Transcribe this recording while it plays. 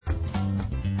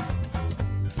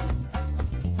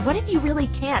What if you really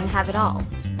can have it all?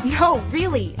 No,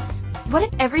 really. What if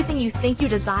everything you think you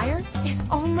desire is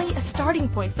only a starting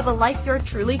point for the life you're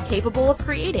truly capable of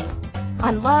creating?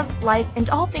 On Love, Life,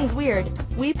 and All Things Weird,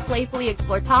 we playfully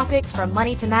explore topics from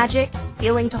money to magic,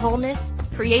 healing to wholeness,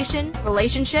 creation,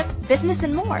 relationship, business,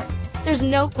 and more. There's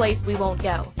no place we won't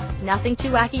go. Nothing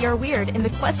too wacky or weird in the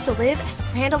quest to live as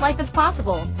grand a life as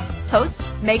possible. Hosts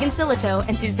Megan Silito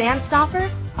and Suzanne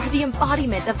Stoffer are the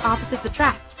embodiment of opposites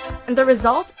attract, and the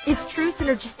result is true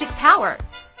synergistic power.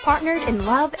 Partnered in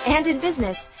love and in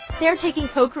business, they're taking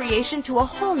co-creation to a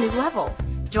whole new level.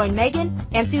 Join Megan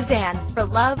and Suzanne for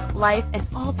Love, Life, and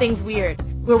All Things Weird,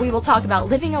 where we will talk about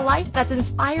living a life that's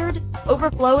inspired,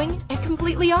 overflowing, and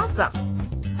completely awesome.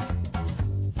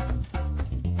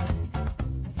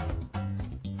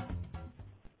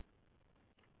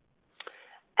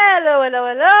 Hello, hello,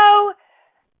 hello.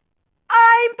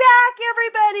 I'm back,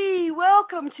 everybody.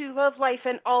 Welcome to Love, Life,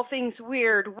 and All Things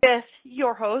Weird with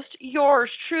your host, yours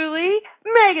truly,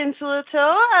 Megan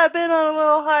Silito. I've been on a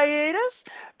little hiatus,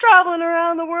 traveling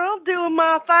around the world, doing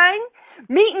my thing,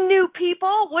 meeting new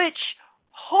people, which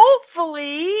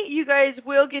hopefully you guys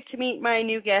will get to meet my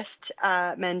new guest,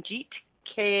 Manjeet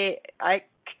Khalsa.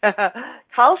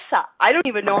 I don't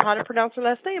even know how to pronounce her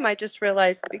last name. I just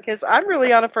realized because I'm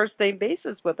really on a first name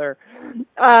basis with her.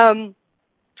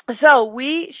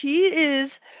 She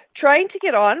is trying to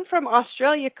get on from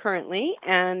Australia currently,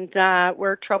 and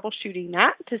we're troubleshooting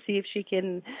that to see if she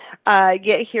can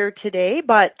get here today.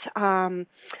 But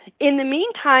in the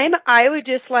meantime, I would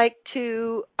just like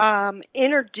to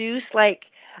introduce,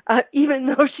 even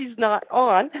though she's not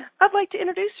on, I'd like to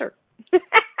introduce her.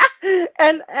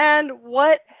 and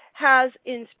what has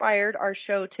inspired our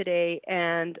show today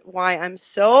and why I'm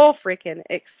so freaking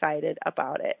excited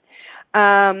about it.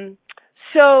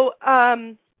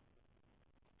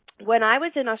 When I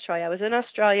was in Australia,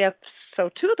 so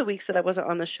 2 of the weeks that I wasn't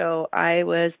on the show, I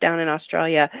was down in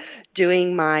Australia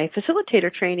doing my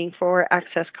facilitator training for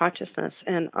Access Consciousness.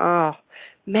 And, oh,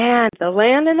 man, the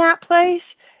land in that place,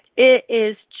 it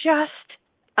is just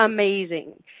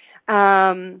amazing.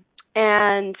 And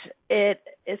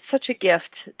it's such a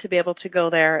gift to be able to go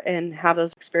there and have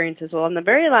those experiences. Well, on the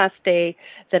very last day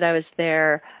that I was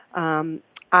there,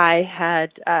 I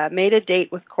had made a date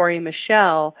with Corey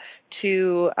Michelle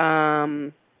to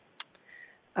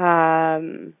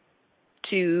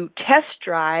test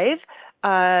drive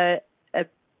a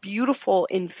beautiful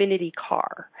Infiniti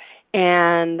car.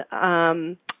 And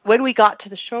when we got to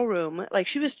the showroom,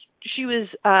 she was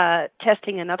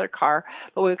testing another car,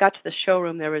 but when we got to the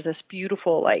showroom, there was this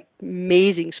beautiful,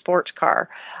 amazing sports car.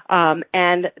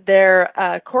 And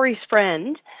Corey's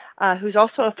friend, who's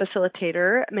also a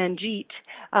facilitator, Manjeet,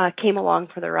 came along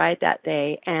for the ride that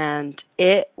day, and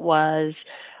it was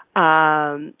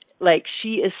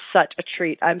she is such a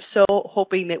treat. I'm so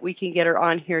hoping that we can get her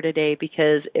on here today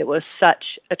because it was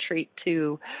such a treat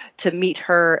to meet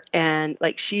her, and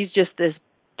she's just this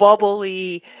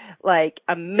bubbly,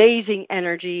 amazing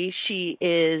energy. She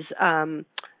is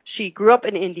she grew up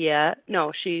in India.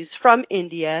 No, she's from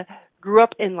India, grew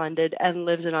up in London, and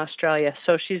lives in Australia.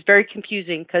 So she's very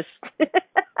confusing because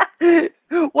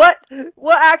what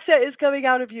accent is coming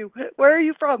out of you? Where are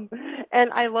you from?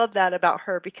 And I love that about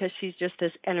her because she's just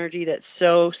this energy that's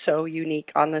so, so unique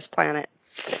on this planet.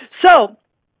 So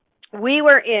we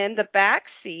were in the back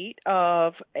seat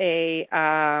of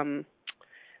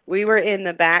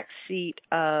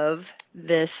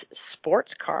this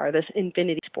sports car, this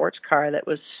Infiniti sports car that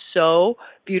was so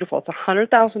beautiful. It's a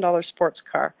 $100,000 sports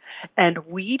car. And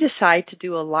we decide to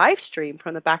do a live stream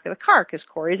from the back of the car because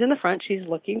Corey's in the front. She's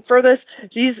looking for this.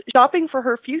 She's shopping for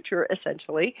her future,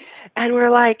 essentially. And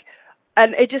we're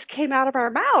and it just came out of our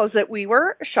mouths that we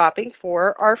were shopping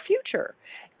for our future.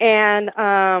 And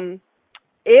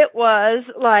it was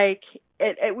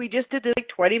we just did this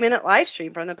 20-minute live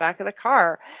stream from the back of the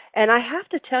car. And I have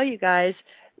to tell you guys,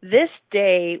 this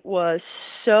day was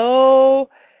so,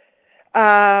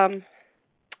 I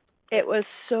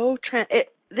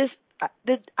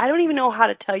don't even know how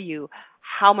to tell you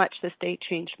how much this day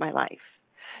changed my life.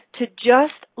 To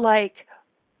just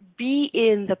be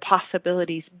in the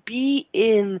possibilities, be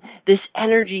in this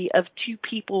energy of two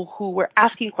people who were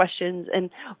asking questions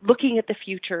and looking at the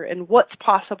future and what's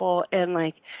possible, and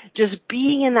just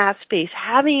being in that space,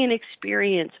 having an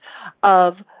experience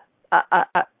of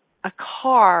a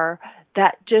car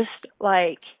that just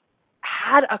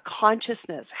had a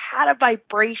consciousness, had a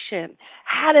vibration,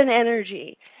 had an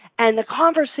energy, and the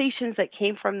conversations that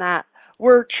came from that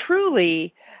were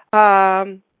truly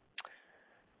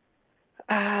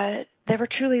they were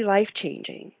truly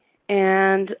life-changing.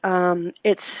 And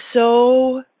it's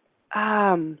so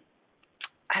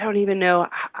I don't even know.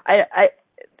 I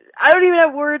don't even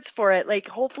have words for it. Like,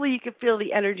 hopefully you can feel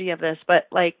the energy of this, but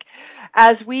like,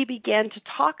 as we began to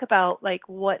talk about like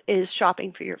what is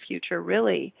shopping for your future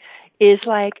really is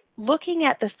like looking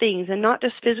at the things, and not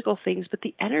just physical things, but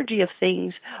the energy of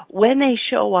things when they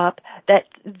show up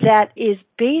that is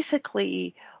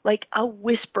basically like a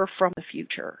whisper from the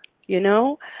future, you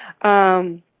know?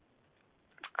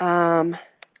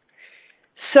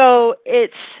 So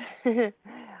it's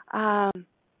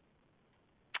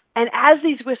and as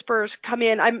these whispers come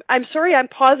in, I'm sorry I'm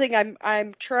pausing.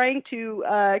 I'm trying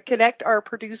to connect our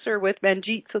producer with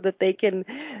Manjeet so that they can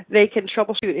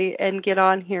troubleshoot and get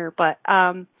on here. But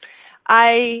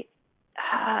I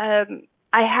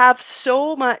have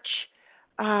so much.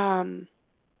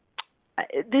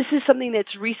 This is something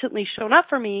that's recently shown up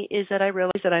for me, is that I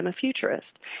realize that I'm a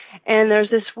futurist. And there's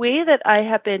this way that I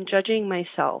have been judging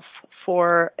myself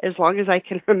for as long as I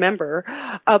can remember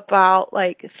about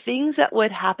like things that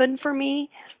would happen for me,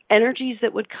 energies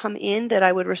that would come in that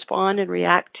I would respond and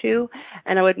react to,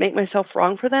 and I would make myself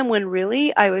wrong for them, when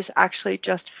really I was actually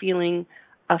just feeling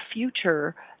a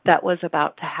future that was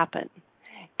about to happen.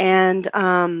 And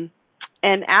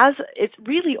as it's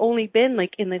really only been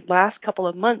like in the last couple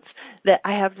of months that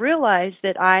I have realized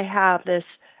that I have this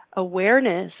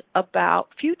awareness about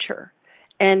future.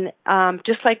 And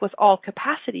just like with all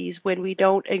capacities, when we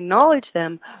don't acknowledge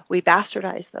them, we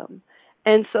bastardize them.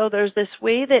 And so there's this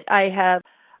way that I have,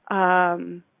 I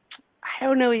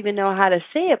don't even know how to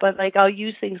say it, but like I'll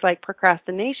use things like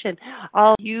procrastination.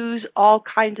 I'll use all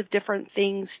kinds of different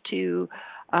things to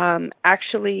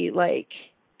actually like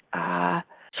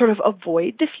sort of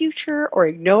avoid the future or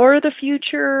ignore the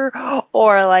future,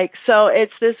 or like, so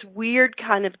it's this weird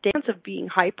kind of dance of being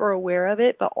hyper aware of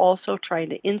it, but also trying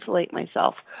to insulate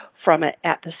myself from it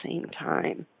at the same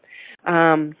time.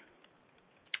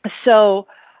 So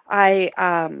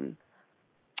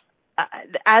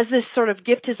as this sort of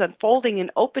gift is unfolding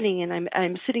and opening, and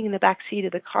I'm sitting in the back seat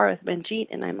of the car with Manjeet,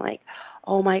 and I'm like,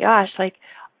 oh my gosh, like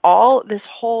all this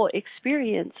whole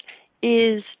experience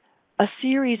is a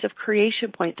series of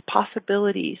creation points,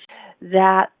 possibilities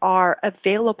that are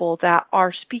available, that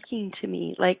are speaking to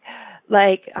me. Like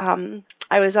I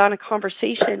was on a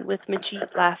conversation with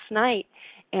Manjeet last night,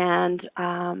 and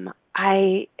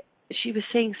she was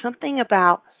saying something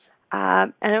about,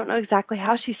 I don't know exactly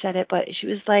how she said it, but she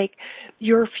was like,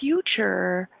 your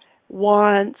future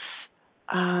wants,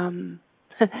 your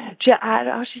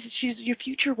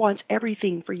future wants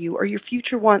everything for you, or your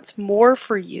future wants more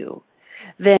for you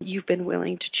than you've been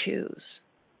willing to choose,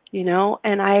 you know?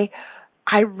 And I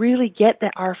really get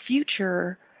that our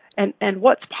future and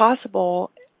what's possible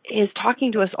is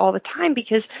talking to us all the time,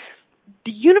 because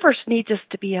the universe needs us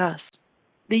to be us.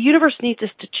 The universe needs us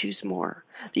to choose more.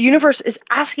 The universe is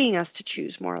asking us to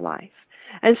choose more life.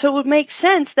 And so it would make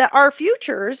sense that our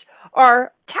futures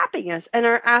are tapping us and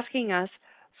are asking us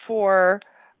for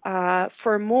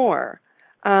more.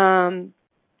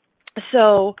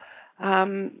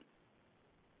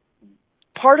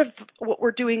 Part of what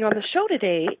we're doing on the show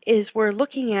today is we're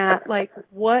looking at, like,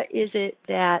 what is it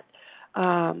that,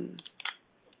 how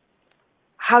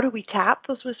do we tap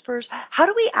those whispers? How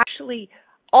do we actually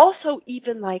also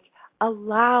even, like,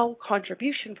 allow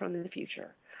contribution from the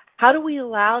future? How do we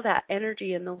allow that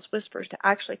energy and those whispers to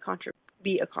actually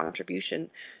be a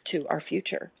contribution to our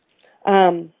future?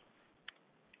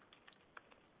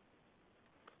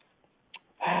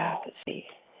 Let's see.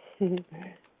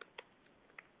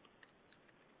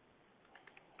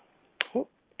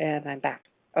 And I'm back.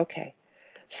 Okay.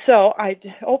 So I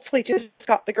hopefully just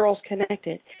got the girls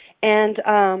connected. And,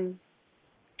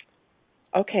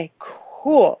 okay,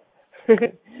 cool.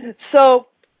 So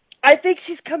I think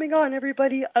she's coming on,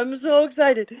 everybody. I'm so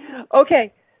excited.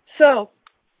 Okay, so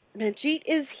Manjeet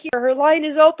is here. Her line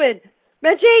is open.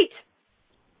 Manjeet!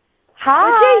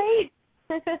 Hi!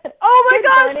 Manjeet! Oh my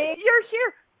gosh, morning. You're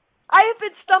here. I have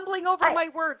been stumbling over my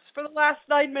words for the last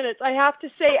 9 minutes. I have to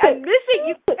say, I'm missing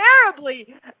you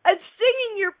terribly and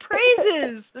singing your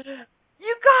praises.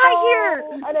 You got here.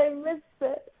 And I missed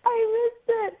it.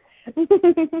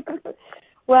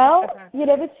 Well, you're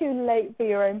never too late for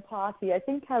your own party. I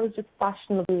think I was just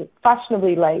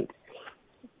fashionably late.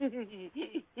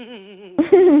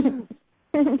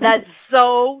 That's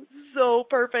so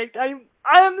perfect. I am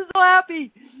so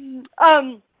happy.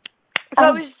 So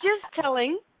I was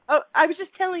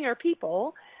just telling our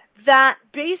people that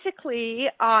basically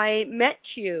I met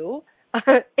you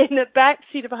in the back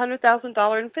seat of a $100,000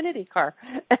 Infiniti car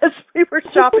as we were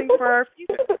shopping for our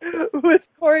future with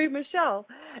Corey Michelle.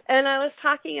 And I was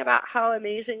talking about how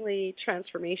amazingly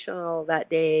transformational that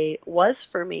day was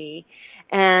for me,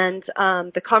 and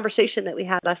the conversation that we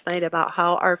had last night about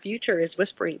how our future is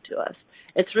whispering to us.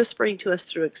 It's whispering to us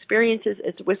through experiences.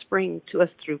 It's whispering to us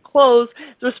through clothes.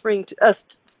 It's whispering to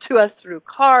us through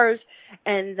cars,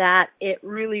 and that it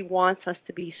really wants us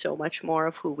to be so much more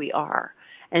of who we are.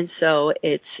 And so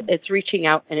it's reaching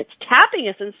out and it's tapping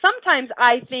us. And sometimes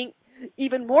I think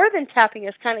even more than tapping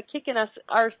us, kind of kicking us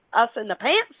in the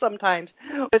pants sometimes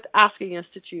with asking us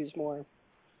to choose more.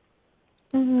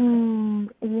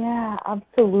 Yeah,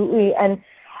 absolutely. And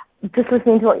just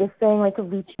listening to what you're saying, like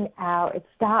reaching out, it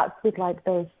starts with like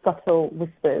those subtle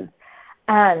whispers.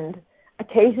 And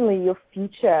occasionally your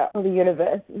future or the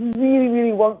universe really,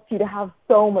 really wants you to have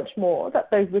so much more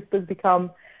that those whispers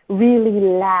become really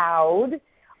loud,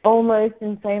 almost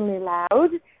insanely loud,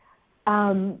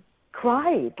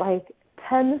 cries like,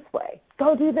 turn this way,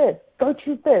 go do this, go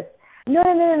choose this. No,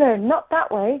 not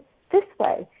that way, this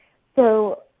way.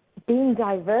 So being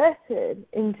diverted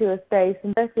into a space,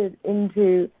 invested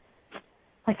into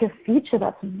like a future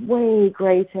that's way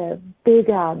greater,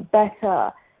 bigger,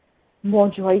 better,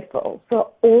 more joyful.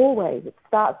 So always it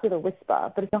starts with a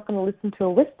whisper, but if you're not going to listen to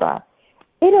a whisper,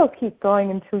 it'll keep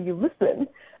going until you listen.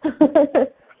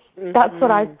 That's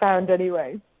what I've found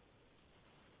anyway.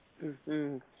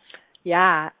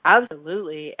 Yeah,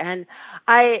 absolutely. And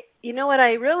you know what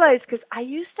I realized, because I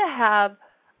used to have,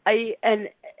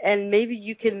 and maybe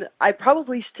you can, I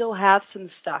probably still have some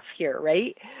stuff here,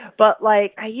 right? But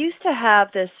like, I used to have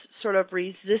this sort of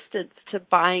resistance to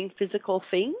buying physical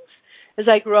things, as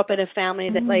I grew up in a family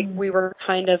that like, we were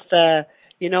kind of the,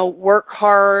 work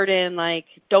hard and like,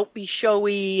 don't be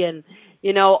showy and,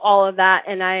 all of that.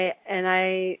 And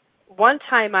I, one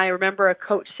time I remember a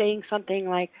coach saying something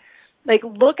like,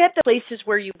 look at the places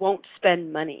where you won't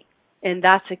spend money. And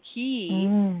that's a key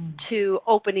to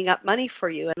opening up money for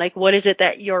you. And like, what is it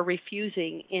that you're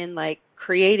refusing in like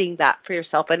creating that for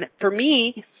yourself? And for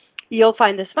me, you'll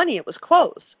find this funny. It was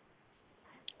clothes,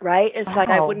 right? It's like,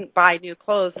 I wouldn't buy new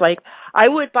clothes. Like I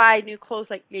would buy new clothes,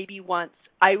 like maybe once.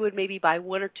 I would maybe buy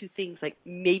one or two things, like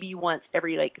maybe once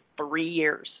every like 3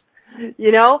 years.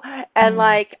 And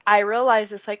like, I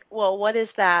realized it's like, well, what is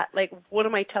that? Like, what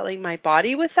am I telling my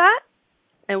body with that?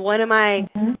 And what am I,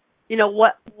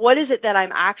 what is it that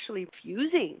I'm actually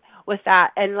refusing with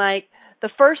that? And like the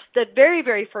very,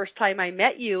 very first time I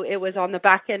met you, it was on the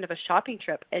back end of a shopping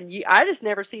trip. And I just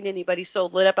never seen anybody so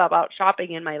lit up about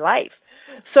shopping in my life.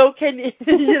 So can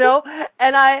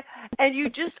and you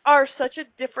just are such a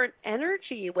different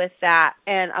energy with that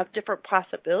and a different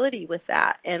possibility with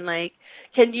that. And like,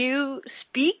 can you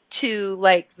speak to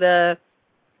like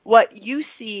what you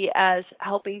see as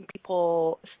helping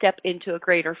people step into a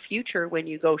greater future when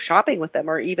you go shopping with them,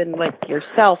 or even like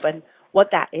yourself, and what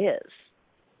that is?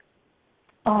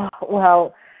 Oh,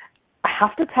 well, I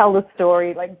have to tell the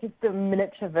story, like just a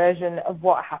miniature version of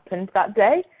what happened that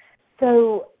day.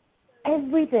 So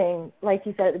everything, like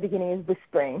you said at the beginning, is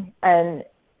whispering and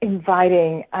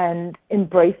inviting and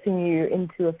embracing you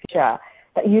into a future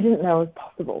that you didn't know was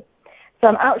possible. So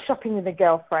I'm out shopping with a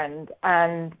girlfriend,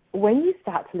 and when you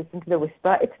start to listen to the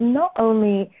whisper, it's not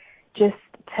only just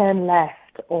turn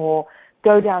left or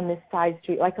go down this side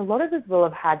street. Like a lot of us will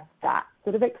have had that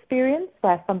sort of experience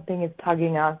where something is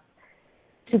tugging us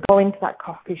to go into that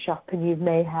coffee shop and you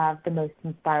may have the most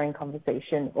inspiring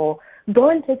conversation, or go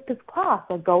and take this class,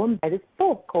 or go and buy this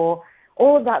book, or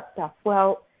all of that stuff.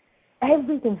 Well,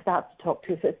 everything starts to talk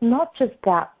to us. So it's not just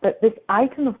that, but this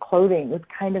item of clothing was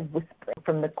kind of whispering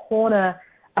from the corner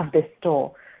of this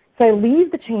store. So I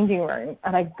leave the changing room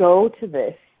and I go to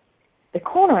the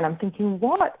corner, and I'm thinking,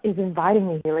 what is inviting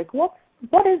me here? Like, what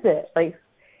is it? Like,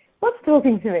 what's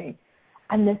talking to me?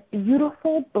 And this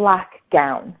beautiful black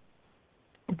gown,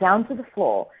 down to the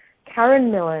floor, Karen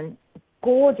Millen,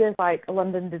 gorgeous, like a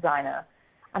London designer.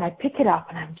 And I pick it up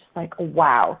and I'm just like,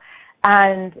 wow.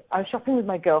 And I was shopping with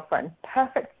my girlfriend,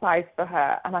 perfect size for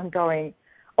her. And I'm going,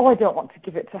 oh, I don't want to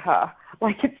give it to her.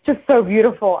 Like, it's just so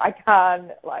beautiful. I'm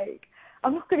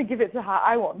not going to give it to her.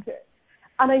 I want it.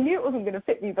 And I knew it wasn't going to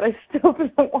fit me, but I still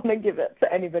didn't want to give it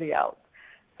to anybody else.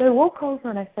 So I walked over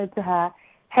and I said to her,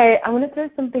 hey, I want to throw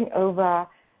something over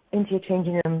into your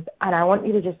changing rooms, and I want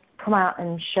you to just come out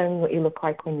and show me what you look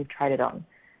like when you've tried it on.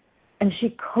 And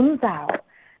she comes out,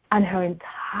 and her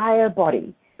entire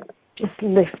body just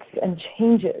lifts and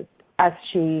changes as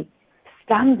she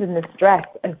stands in this dress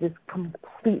as this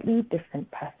completely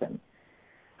different person.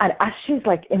 And as she's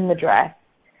like in the dress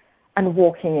and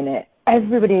walking in it,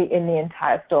 everybody in the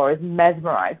entire store is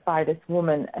mesmerized by this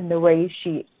woman and the way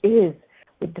she is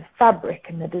with the fabric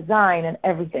and the design and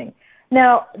everything.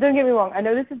 Now, don't get me wrong, I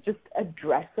know this is just a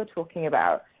dress we're talking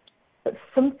about, but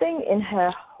something in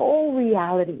her whole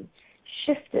reality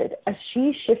shifted as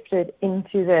she shifted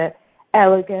into the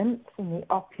elegance and the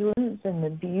opulence and the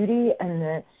beauty and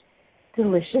the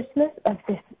deliciousness of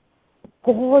this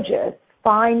gorgeous,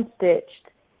 fine-stitched,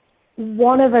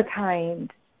 one-of-a-kind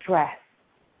dress.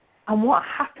 And what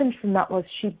happened from that was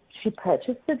she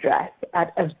purchased the dress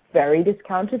at a very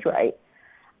discounted rate.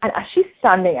 And as she's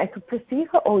standing, I could perceive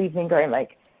her all evening going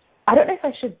like, I don't know if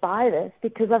I should buy this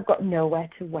because I've got nowhere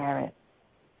to wear it.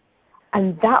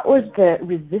 And that was the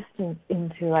resistance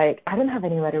into like, I don't have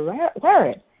anywhere to wear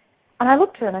it. And I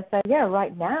looked at her and I said, yeah,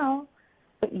 right now,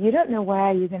 but you don't know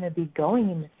where you're going to be going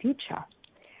in the future.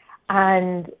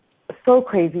 And so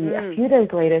crazy, a few days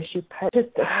later, she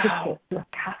purchased a ticket to a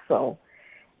castle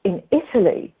in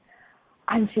Italy.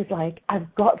 And she's like,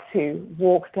 I've got to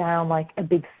walk down like a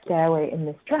big stairway in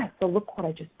this dress. So look what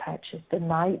I just purchased, a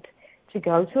night to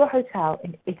go to a hotel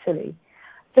in Italy.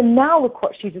 So now look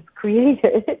what she just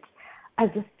created as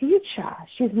a future.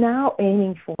 She's now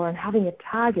aiming for and having a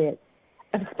target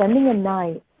of spending a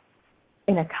night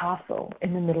in a castle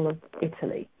in the middle of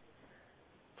Italy.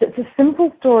 So it's a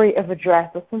simple story of a dress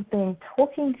or something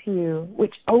talking to you,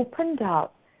 which opened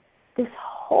up this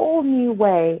whole new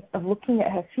way of looking at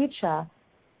her future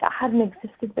that hadn't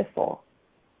existed before.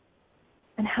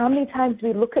 And how many times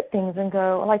we look at things and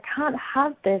go, well, I can't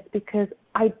have this because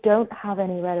I don't have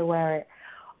anywhere to wear it.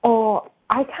 Or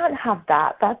I can't have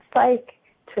that. That's like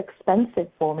too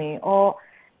expensive for me. Or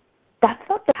that's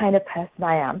not the kind of person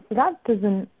I am. So that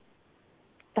doesn't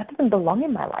belong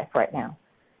in my life right now.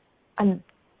 And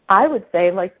I would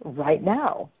say, like, right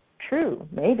now, true,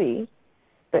 maybe.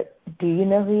 But do you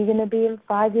know who you're going to be in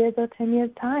 5 years or 10 years'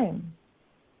 time?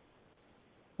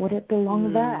 Would it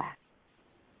belong there?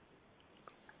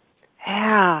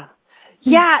 Yeah.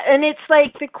 Yeah, and it's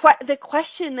like the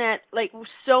question that, like,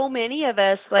 so many of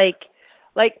us, like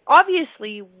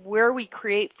obviously where we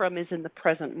create from is in the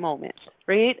present moment,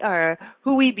 right?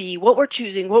 Who we be, what we're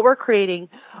choosing, what we're creating.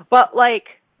 But, like,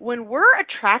 when we're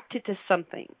attracted to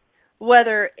something,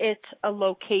 whether it's a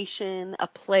location, a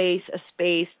place, a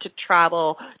space, to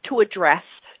travel, to a dress,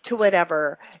 to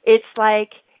whatever, it's like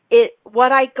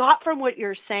what I got from what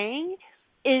you're saying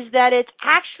is that it's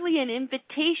actually an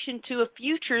invitation to a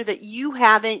future that you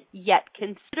haven't yet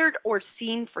considered or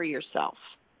seen for yourself.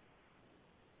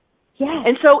 Yeah.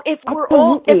 And so if we're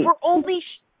only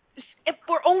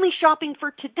shopping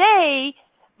for today,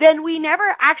 then we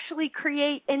never actually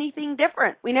create anything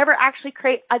different. We never actually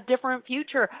create a different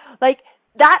future. Like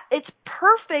that, it's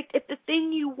perfect if the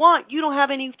thing you want, you don't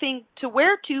have anything to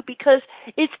wear to, because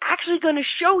it's actually going to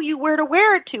show you where to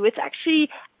wear it to. It's actually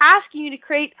asking you to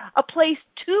create a place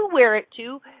to wear it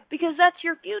to, because that's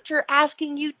your future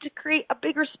asking you to create a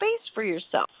bigger space for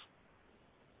yourself.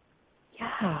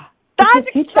 Yeah. That's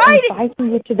exciting.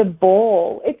 Inviting you to the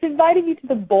ball. It's inviting you to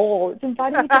the ball. It's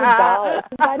inviting you to the gala. It's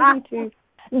inviting you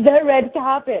to the red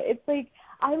carpet. It's like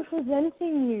I'm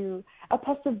presenting you a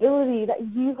possibility that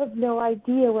you have no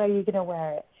idea where you're going to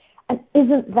wear it. And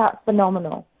isn't that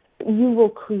phenomenal? You will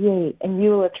create and you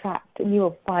will attract and you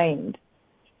will find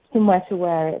somewhere to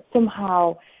wear it.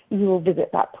 Somehow you will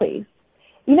visit that place.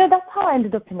 You know, that's how I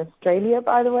ended up in Australia,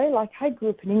 by the way. Like, I grew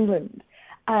up in England.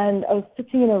 And I was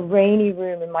sitting in a rainy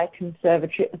room in my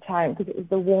conservatory at the time because it was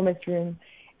the warmest room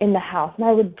in the house. And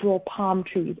I would draw palm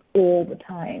trees all the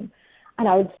time. And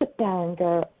I would sit down and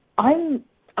go, I'm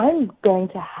going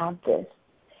to have this.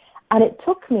 And it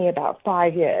took me about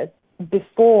 5 years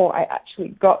before I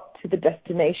actually got to the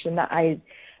destination that I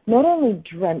not only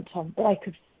dreamt of, but I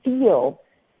could feel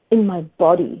in my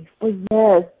body for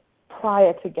years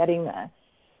prior to getting there.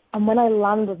 And when I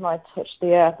landed and I touched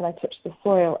the earth and I touched the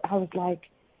soil, I was like,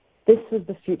 this was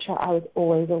the future I was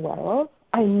always aware of.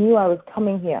 I knew I was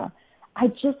coming here. I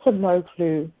just had no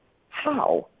clue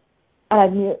how.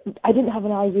 And I didn't have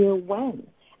an idea when.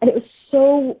 And it was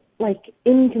so, like,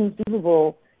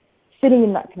 inconceivable sitting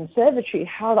in that conservatory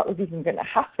how that was even going to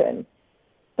happen.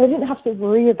 But I didn't have to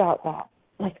worry about that.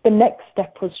 Like, the next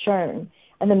step was shown,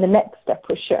 and then the next step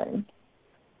was shown.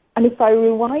 And if I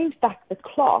rewind back the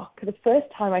clock, the first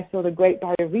time I saw the Great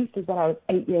Barrier Reef was when I was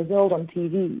 8 years old on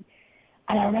TV.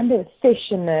 And I remember the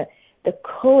fish and the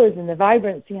colors and the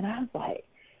vibrancy, and I was like,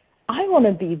 I want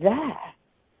to be there.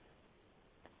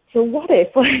 So what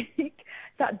if, like,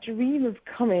 that dream of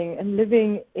coming and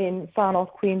living in far north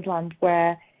Queensland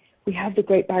where we have the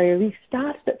Great Barrier Reef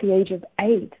started at the age of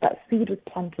 8. That seed was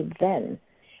planted then.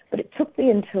 But it took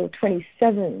me until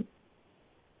 27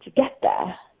 to get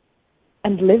there.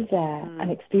 and live there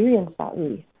and experience that,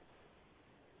 Ruth.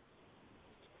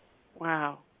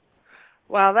 Wow.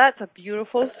 Wow, that's a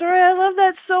beautiful story. I love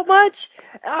that so much.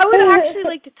 I would actually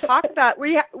like to talk about,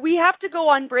 we have to go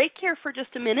on break here for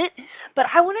just a minute, but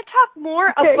I want to talk more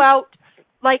about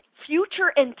like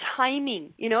future and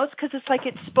timing, you know, it's because it's like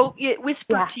it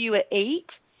whispered to you at 8,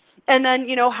 and then,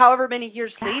 you know, however many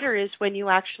years later is when you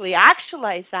actually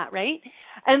actualize that, right?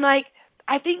 And like,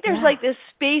 I think there's like this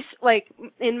space, like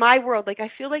in my world, like I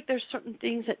feel like there's certain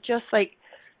things that just like,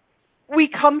 we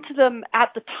come to them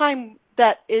at the time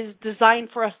that is designed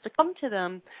for us to come to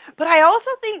them. But I also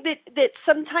think that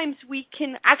sometimes we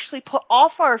can actually put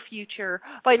off our future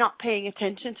by not paying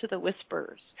attention to the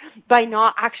whispers, by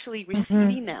not actually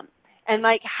receiving them. And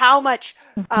like how much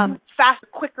faster,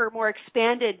 quicker, more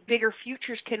expanded, bigger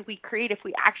futures can we create if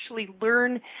we actually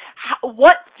learn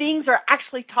what things are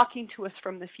actually talking to us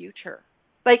from the future.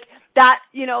 Like that,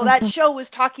 you know, that show was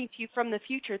talking to you from the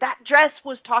future. That dress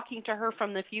was talking to her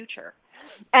from the future.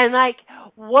 And like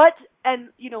what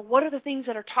are the things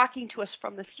that are talking to us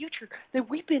from the future that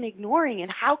we've been ignoring,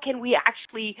 and how can we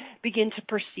actually begin to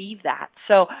perceive that?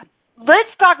 So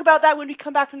let's talk about that when we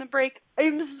come back from the break.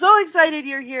 I'm so excited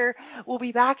you're here. We'll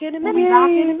be back in a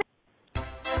minute.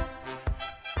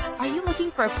 Are you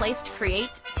looking for a place to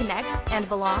create, connect, and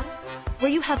belong?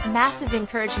 Where you have massive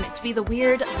encouragement to be the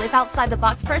weird, live outside the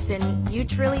box person you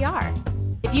truly are.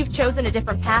 If you've chosen a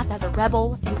different path as a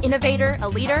rebel, an innovator, a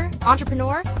leader,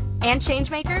 entrepreneur, and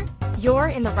changemaker, you're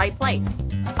in the right place.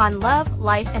 On Love,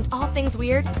 Life, and All Things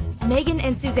Weird, Megan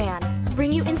and Suzanne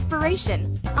bring you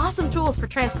inspiration, awesome tools for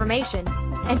transformation,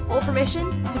 and full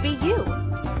permission to be you.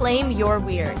 Claim your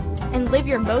weird and live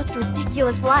your most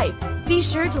ridiculous life. Be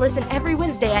sure to listen every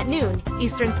Wednesday at noon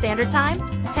Eastern Standard Time,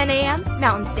 10 a.m.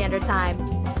 Mountain Standard Time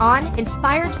on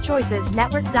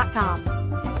InspiredChoicesNetwork.com.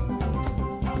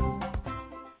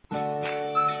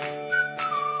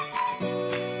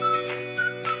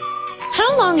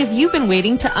 How long have you been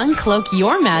waiting to uncloak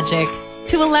your magic?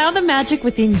 To allow the magic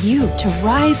within you to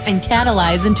rise and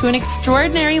catalyze into an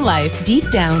extraordinary life deep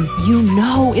down you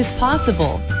know is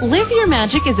possible. Live Your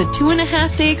Magic is a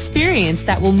 2.5-day experience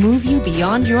that will move you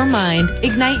beyond your mind,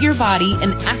 ignite your body,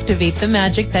 and activate the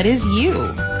magic that is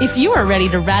you. If you are ready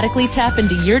to radically tap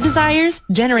into your desires,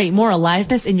 generate more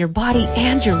aliveness in your body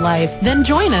and your life, then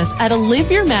join us at a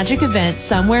Live Your Magic event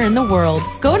somewhere in the world.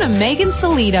 Go to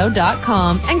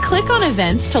megansillito.com and click on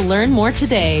events to learn more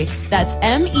today. That's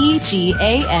MEGANSILLITO.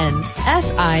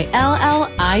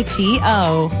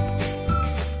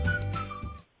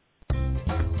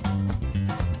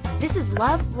 This is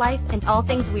Love, Life, and All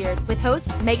Things Weird with hosts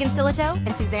Megan Sillito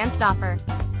and Suzanne Stoffer.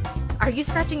 Are you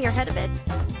scratching your head a bit?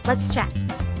 Let's chat.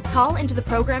 Call into the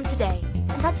program today,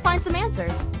 and let's find some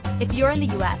answers. If you're in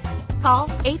the U.S., call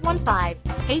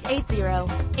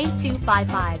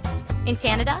 815-880-8255. In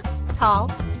Canada,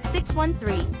 call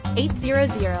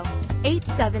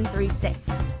 613-800-8736.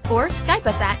 Or Skype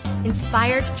us at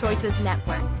Inspired Choices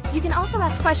Network. You can also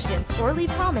ask questions or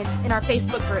leave comments in our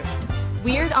Facebook group,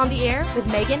 Weird on the Air with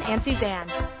Megan and Suzanne.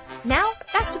 Now,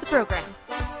 back to the program.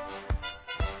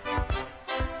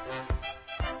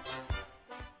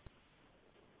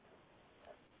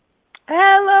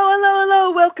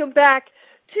 Hello. Welcome back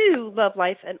to Love,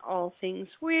 Life, and All Things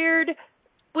Weird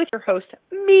with your host,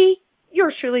 me,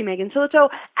 yours truly, Megan Sillito,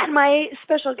 and my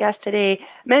special guest today,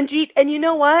 Manjeet. And you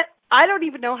know what? I don't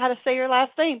even know how to say your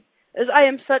last name, as I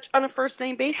am such on a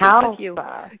first-name basis with you.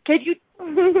 Could you...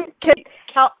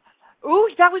 Ooh,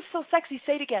 that was so sexy.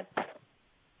 Say it again.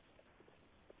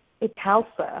 It's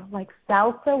Khalsa, like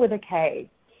salsa with a K.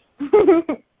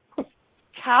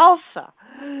 Khalsa.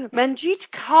 Manjeet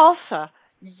Khalsa.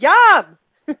 Yum!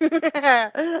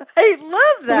 I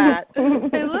love that. I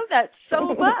love that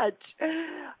so much.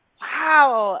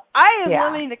 Wow. I am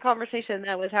loving the conversation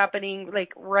that was happening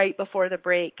like right before the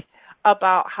break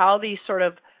about how these sort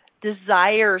of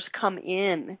desires come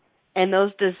in, and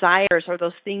those desires or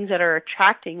those things that are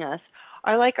attracting us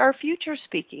are like our future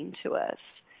speaking to us.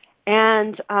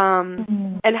 And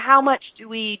and how much do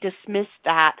we dismiss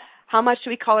that? How much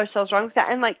do we call ourselves wrong with that?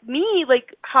 And like me,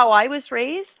 like how I was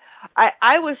raised,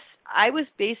 I was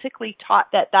basically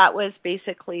taught that was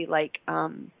basically like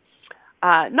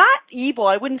not evil.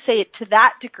 I wouldn't say it to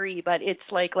that degree, but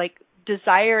it's like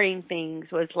desiring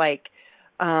things was like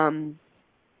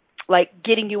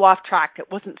getting you off track.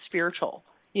 It wasn't spiritual,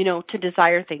 you know, to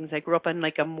desire things. I grew up in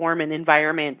like a Mormon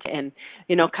environment, and,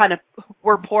 you know, kind of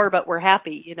we're poor, but we're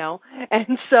happy, you know?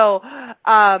 And so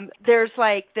there's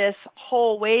like this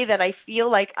whole way that I feel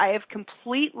like I have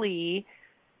completely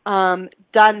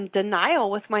done denial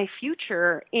with my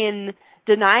future in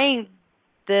denying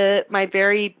my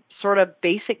very sort of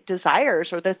basic desires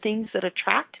or the things that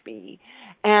attract me.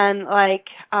 And like,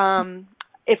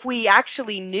 if we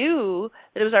actually knew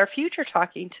that it was our future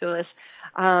talking to us,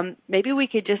 maybe we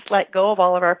could just let go of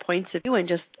all of our points of view and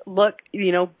just look,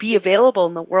 be available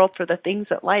in the world for the things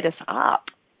that light us up.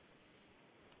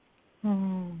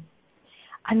 And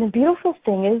the beautiful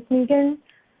thing is, Megan,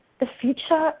 the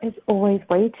future is always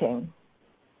waiting.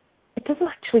 It doesn't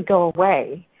actually go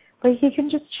away. Like, you can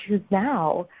just choose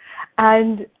now.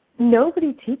 And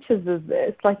nobody teaches us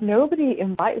this. Like, nobody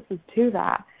invites us to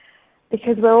that.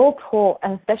 Because we're all taught,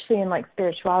 and especially in like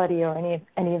spirituality or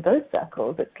any of those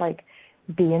circles, it's like,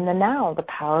 be in the now, the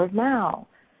power of now.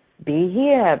 Be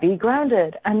here, be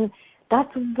grounded. And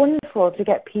that's wonderful to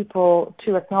get people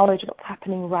to acknowledge what's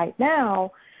happening right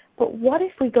now. But what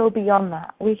if we go beyond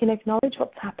that? We can acknowledge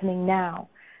what's happening now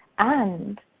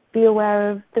and be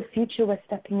aware of the future we're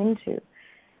stepping into.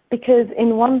 Because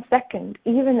in 1 second,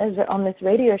 even as we're on this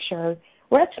radio show,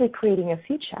 we're actually creating a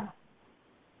future.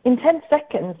 In 10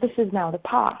 seconds, this is now the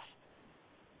past.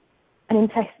 And in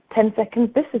 10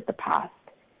 seconds, this is the past.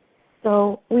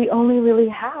 So we only really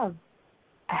have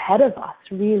ahead of us,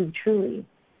 really, truly.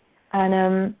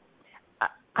 And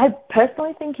I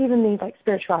personally think even these like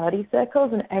spirituality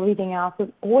circles and everything else has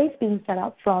always been set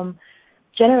up from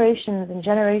generations and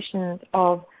generations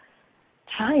of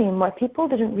time where people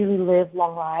didn't really live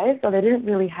long lives, or they didn't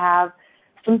really have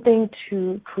something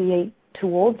to create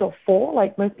towards or for.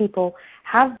 Like most people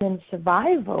have been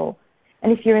survival.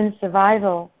 And if you're in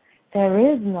survival, there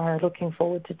is no looking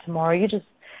forward to tomorrow. You're just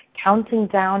counting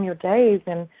down your days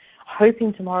and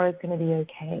hoping tomorrow is going to be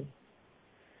okay.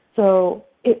 So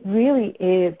it really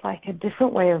is like a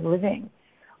different way of living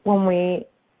when we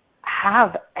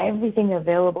have everything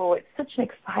available. It's such an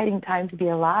exciting time to be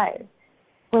alive,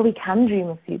 where we can dream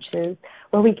of futures,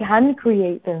 where we can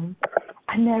create them,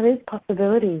 and there is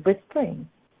possibility with spring.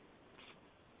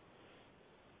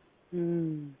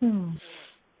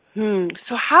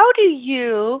 So how do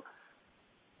you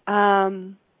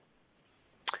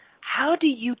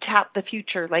tap the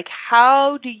future? Like,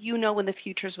 how do you know when the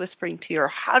future is whispering to you, or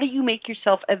how do you make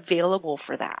yourself available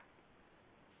for that?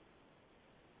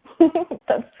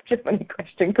 That's such a funny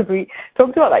question, because we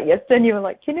talked about that yesterday, and you were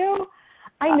like, I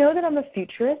know that I'm a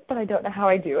futurist, but I don't know how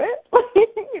I do it.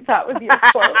 That was your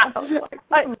quote. I was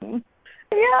like,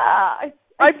 yeah,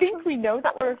 I think we know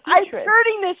that we're a futurist. I'm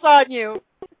skirting this on you.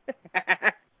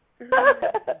 I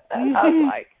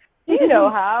was like, you know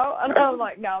how? And I'm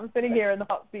like, no, I'm sitting here in the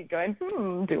hot seat going,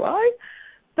 do I?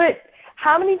 But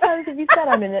how many times have you said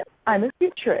I'm a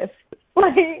futurist?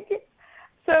 Like,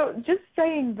 so just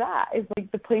saying that is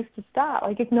like the place to start.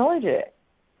 Like, acknowledge it.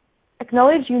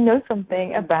 Acknowledge you know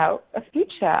something about a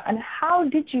future. And how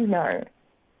did you know?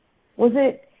 Was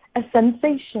it a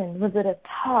sensation? Was it a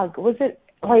tug? Was it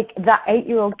like that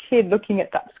 8-year-old kid looking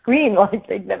at that screen like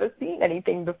they'd never seen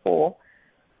anything before?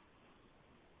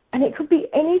 And it could be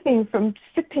anything from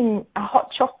sipping a hot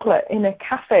chocolate in a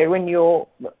cafe when you're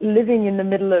living in the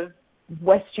middle of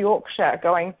West Yorkshire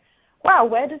going, wow,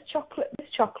 where does this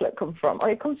chocolate come from? Or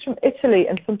it comes from Italy,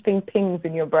 and something pings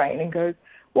in your brain and goes,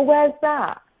 well, where's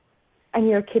that? And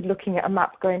you're a kid looking at a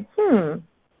map going, So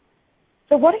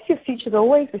what if your future's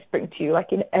always whispering to you,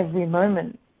 like in every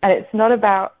moment? And it's not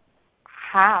about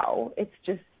how, it's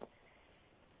just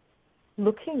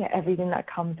looking at everything that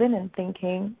comes in and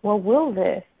thinking, well, will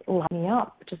this light me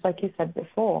up? Just like you said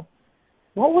before.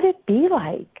 What would it be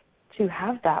like to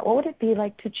have that? What would it be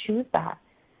like to choose that?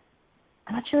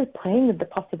 And actually playing with the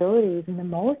possibilities and the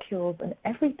molecules and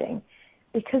everything,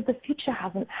 because the future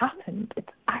hasn't happened. It's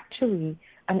actually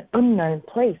an unknown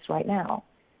place right now.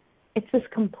 It's this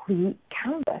complete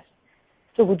canvas.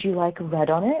 So would you like red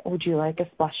on it? Would you like a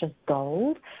splash of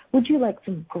gold? Would you like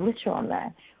some glitter on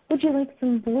there? Would you like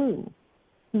some blue?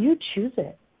 You choose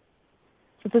it.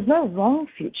 So there's no wrong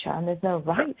future and there's no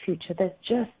right future. There's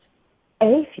just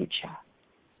a future,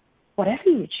 whatever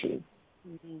you choose.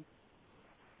 Mm-hmm.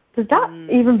 Does that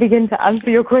even begin to answer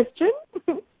your question?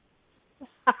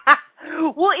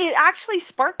 Well, it actually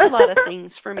sparked a lot of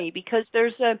things for me, because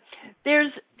because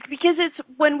it's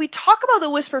when we talk about the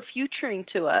whisper futuring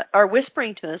to us, or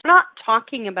whispering to us, we're not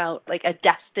talking about like a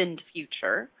destined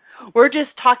future. We're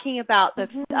just talking about a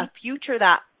future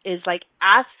that is like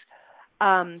us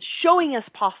showing us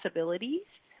possibilities,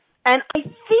 and I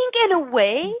think in a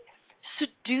way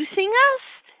seducing us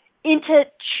into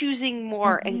choosing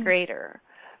more and greater.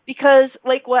 Because,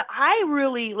 like, what I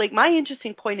really, like, my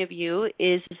interesting point of view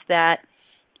is that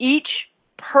each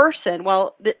person,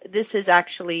 well, this is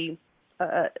actually,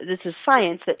 this is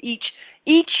science, that each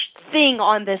thing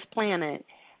on this planet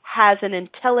has an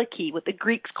entelechy, what the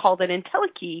Greeks called an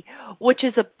entelechy, which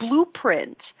is a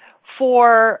blueprint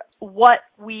for what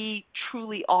we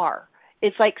truly are.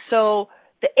 It's like, so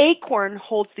the acorn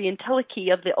holds the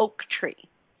entelechy of the oak tree,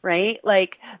 right?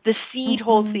 Like the seed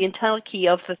holds the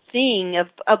entelechy of the thing,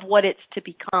 of what it's to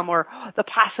become, or the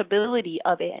possibility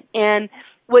of it. And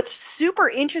what's super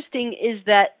interesting is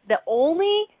that the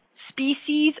only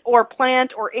species or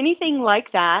plant or anything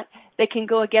like that can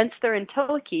go against their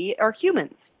entelechy are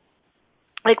humans.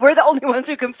 Like, we're the only ones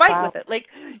who can fight with it. Like,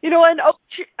 you know, an oak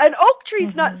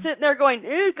tree's not sitting there going,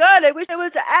 oh, God, I wish I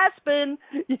was an aspen.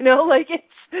 You know, like,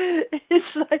 it's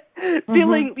like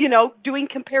feeling, you know, doing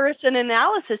comparison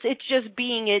analysis. It's just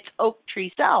being its oak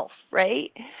tree self,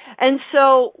 right? And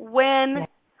so when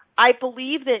I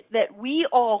believe that we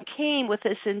all came with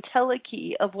this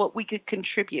entelechy of what we could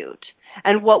contribute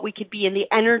and what we could be and the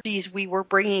energies we were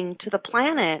bringing to the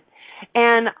planet.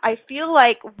 And I feel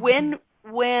like when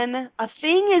a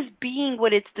thing is being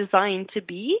what it's designed to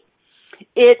be,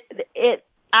 it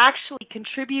actually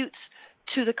contributes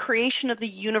to the creation of the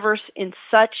universe in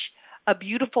such a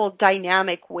beautiful,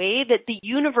 dynamic way that the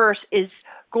universe is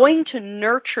going to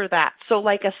nurture that. So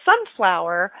like a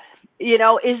sunflower, you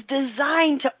know, is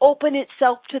designed to open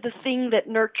itself to the thing that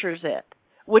nurtures it,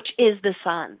 which is the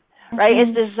sun, right?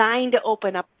 It's designed to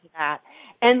open up to that.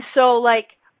 And so, like,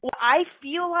 what I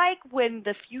feel like when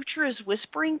the future is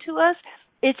whispering to us,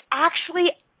 it's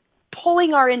actually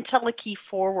pulling our entelechy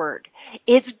forward.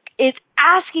 It's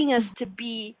asking us to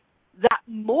be that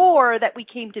more that we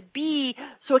came to be,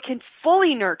 so it can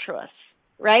fully nurture us,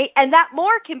 right? And that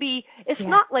more can be, it's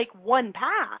not like one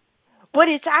path, but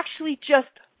it's actually just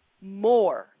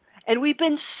more. And we've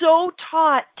been so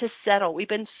taught to settle. We've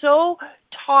been so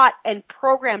taught and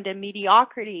programmed in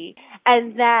mediocrity,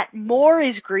 and that more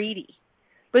is greedy.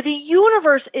 But the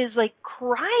universe is like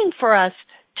crying for us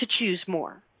to choose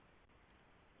more.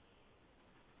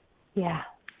 Yeah.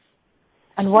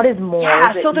 And what is more?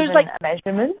 Yeah, is it so there's even like a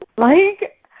measurement?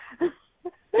 Like,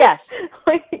 yes.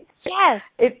 Like, yes.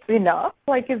 It's enough?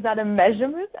 Like, is that a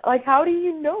measurement? Like, how do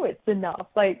you know it's enough?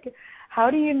 Like, how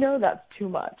do you know that's too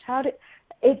much?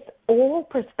 It's all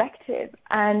perspective,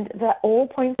 and they're all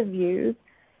points of view,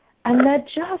 and they're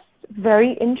just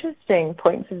very interesting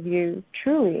points of view,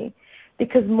 truly.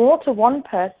 Because more to one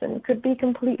person could be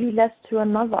completely less to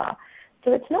another.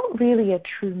 So it's not really a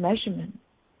true measurement.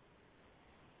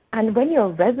 And when you're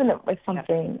resonant with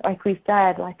something, like we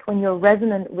said, like when you're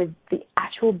resonant with the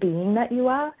actual being that you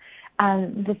are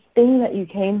and the thing that you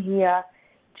came here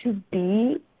to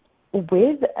be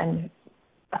with and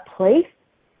a place,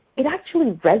 it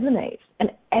actually resonates. And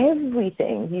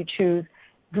everything you choose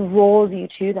draws you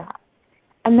to that.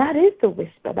 And that is the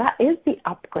whisper. That is the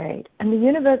upgrade. And the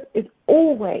universe is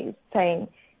always saying,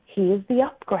 here's the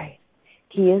upgrade.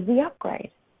 Here's the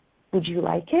upgrade. Would you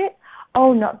like it?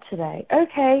 Oh, not today.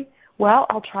 Okay. Well,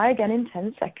 I'll try again in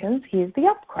 10 seconds. Here's the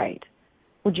upgrade.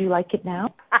 Would you like it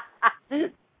now?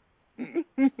 Would you?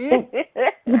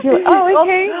 Oh,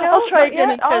 okay. I'll try again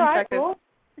in 10 right, seconds. Cool.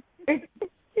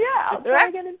 Yeah, I'll try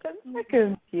again in 10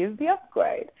 seconds. Here's the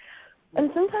upgrade. And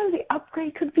sometimes the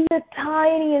upgrade could be the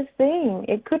tiniest thing.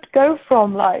 It could go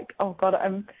from like, oh God, I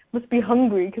must be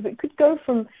hungry, because it could go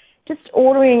from just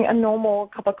ordering a normal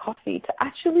cup of coffee to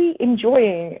actually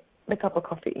enjoying the cup of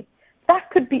coffee. That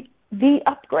could be the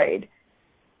upgrade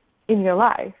in your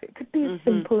life. It could be as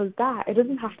simple as that. It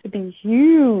doesn't have to be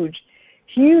huge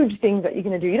things that you're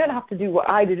going to do. You don't have to do what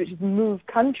I did, which is move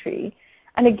country.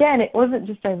 And again, it wasn't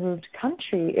just I moved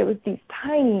country. It was these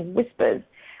tiny whispers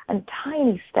and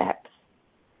tiny steps.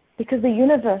 Because the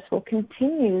universe will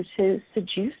continue to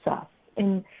seduce us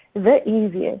in the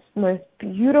easiest, most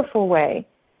beautiful way.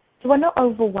 So we're not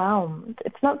overwhelmed.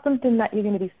 It's not something that you're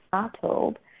going to be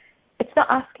startled. It's not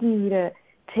asking you to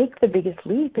take the biggest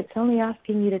leap. It's only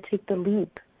asking you to take the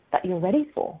leap that you're ready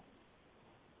for.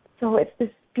 So it's this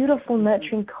beautiful,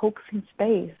 nurturing, coaxing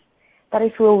space that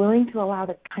if we're willing to allow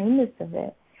the kindness of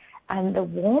it and the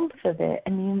warmth of it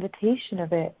and the invitation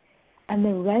of it and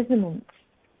the resonance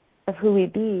of who we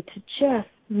be to just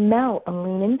melt and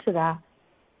lean into that,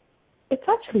 it's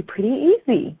actually pretty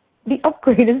easy. The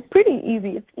upgrade is pretty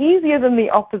easy. It's easier than the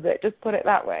opposite, just put it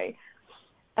that way.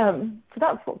 So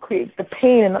that's what creates the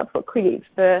pain, and that's what creates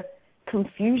the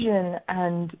confusion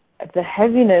and the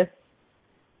heaviness,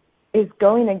 is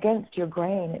going against your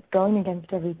grain. It's going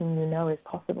against everything you know is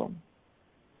possible.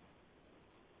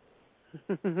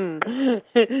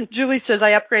 Julie says,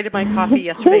 I upgraded my coffee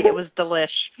yesterday. It was delish.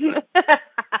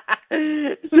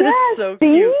 That's so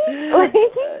cute.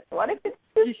 What if it's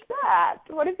just that?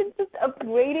 What if it's just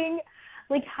upgrading,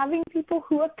 like having people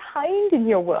who are kind in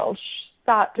your world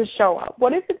start to show up?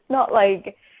 What if it's not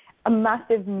like a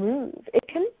massive move? It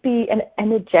can be an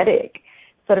energetic.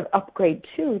 sort of upgrade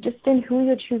too, just in who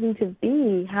you're choosing to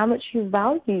be, how much you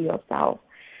value yourself.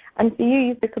 And for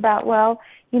you think about, well,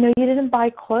 you didn't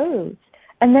buy clothes.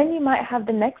 And then you might have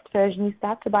the next version, you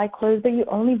start to buy clothes, but you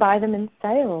only buy them in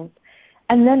sales.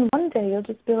 And then one day you'll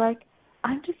just be like,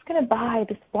 I'm just going to buy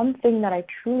this one thing that I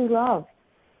truly love.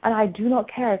 And I do not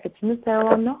care if it's in the sale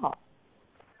or not.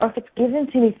 Or if it's given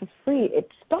to me for free. It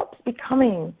stops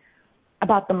becoming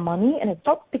about the money, and it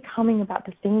stops becoming about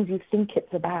the things you think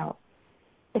it's about.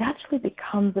 It actually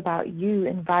becomes about you,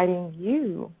 inviting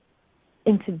you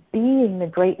into being the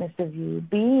greatness of you,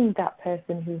 being that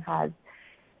person who has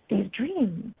these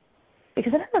dreams.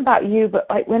 Because it's not about you, but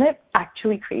like when I've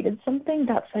actually created something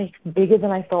that's like bigger than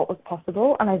I thought was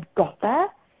possible, and I've got there,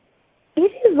 it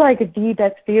is like the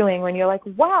best feeling when you're like,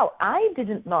 wow, I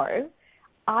didn't know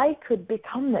I could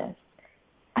become this.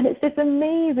 And it's this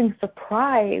amazing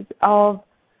surprise of,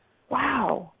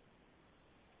 wow,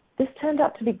 this turned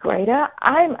out to be greater.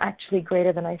 I'm actually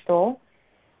greater than I thought.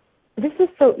 This is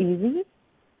so easy.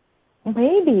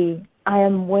 Maybe I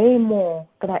am way more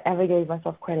than I ever gave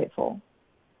myself credit for.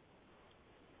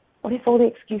 What if all the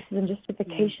excuses and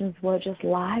justifications were just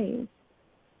lies?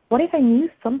 What if I knew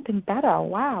something better?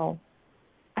 Wow.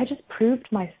 I just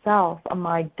proved myself and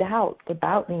my doubts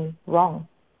about me wrong.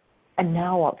 And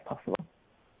now what's possible?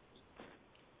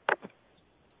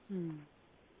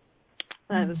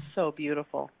 That was so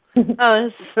beautiful. Oh,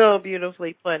 that's so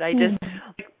beautifully put. I just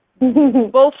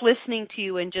both listening to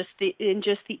you and just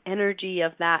the energy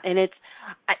of that, and it's,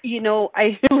 I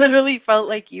literally felt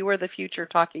like you were the future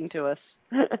talking to us.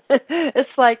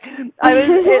 It's like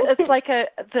it's like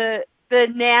the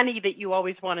nanny that you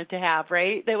always wanted to have,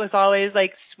 right? That was always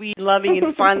like sweet, loving,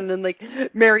 and fun, and like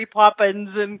Mary Poppins,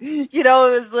 and it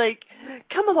was like,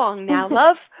 come along now,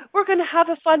 love, we're gonna have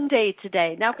a fun day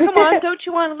today. Now, come on, don't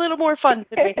you want a little more fun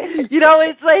today?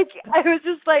 It's like I was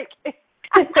just like,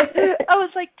 I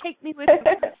was like, take me with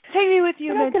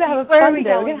you. We're not gonna have a fun day.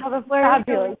 We're gonna have a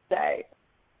fabulous day.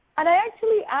 And I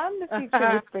actually am the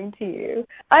future whispering to you.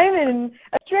 I'm in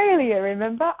Australia,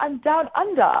 remember? I'm down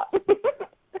under.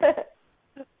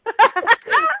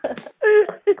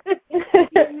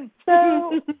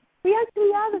 So we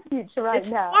actually are the future right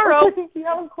now. You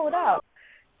haven't caught up.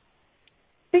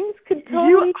 Things could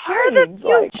totally change,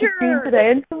 like between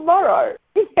today and tomorrow.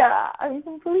 Yeah, I'm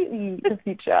completely the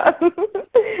future.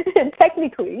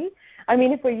 Technically, I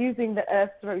mean, if we're using the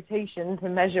Earth's rotation to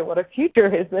measure what a future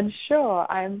is, then sure,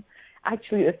 I'm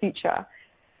actually the future.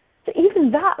 So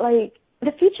even that, like,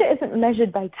 the future isn't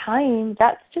measured by time.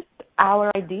 That's just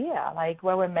our idea, like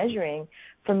where we're measuring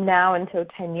from now until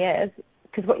 10 years.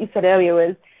 Because what you said earlier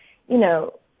was,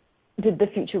 did the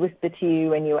future whisper to you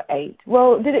when you were 8?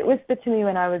 Well, did it whisper to me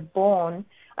when I was born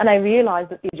and I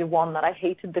realized at the age of 1 that I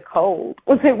hated the cold?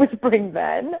 Was it whispering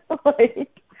then?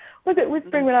 Was it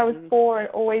whispering when I was 4 and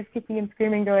always kicking and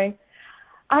screaming going,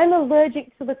 I'm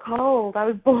allergic to the cold. I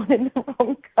was born in the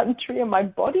wrong country and my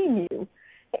body knew.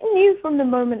 It knew from the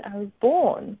moment I was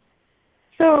born.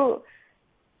 So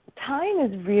time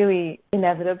is really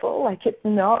inevitable. Like, it's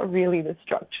not really the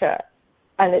structure,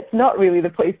 and it's not really the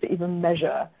place to even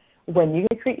measure when you're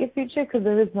going to create your future, because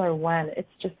there is no when.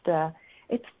 It's just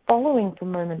it's following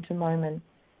from moment to moment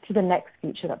to the next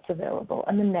future that's available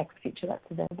and the next future that's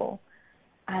available.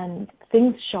 And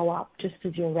things show up just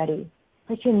as you're ready.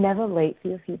 Like, you're never late for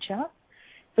your future.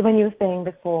 So when you were saying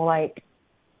before, like,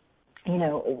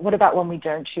 what about when we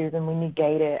don't choose and we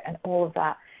negate it and all of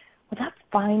that? Well, that's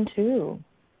fine too.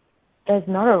 There's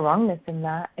not a wrongness in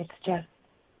that. It's just,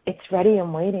 it's ready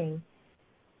and waiting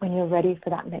when you're ready for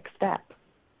that next step.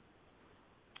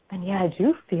 And yeah, I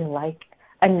do feel like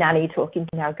a nanny talking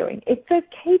to now going, it's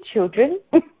okay, children.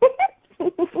 The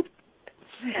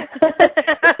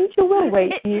future will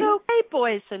wait for you. It's okay,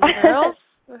 boys and girls.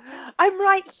 I'm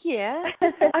right here.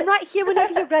 I'm right here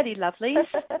whenever you're ready, lovelies.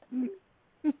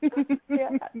 Yeah,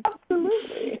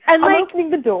 absolutely. And I'm opening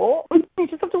the door. You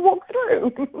just have to walk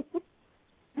through.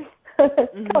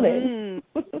 Come in.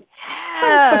 Thanks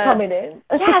for coming in.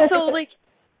 Yeah, so like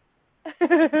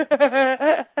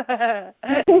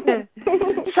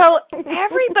so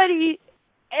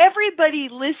everybody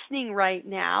listening right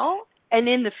now and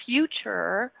in the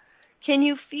future, can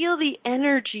you feel the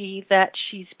energy that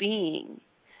she's being?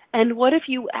 And what if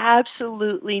you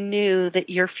absolutely knew that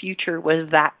your future was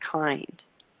that kind?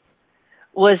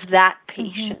 Was that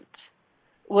patient?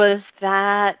 Was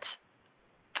that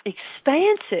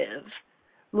expansive?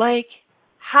 Like,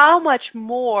 how much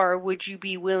more would you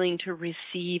be willing to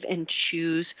receive and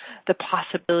choose the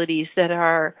possibilities that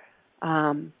are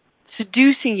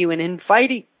seducing you and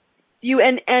inviting you,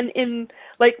 and in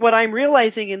like what I'm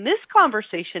realizing in this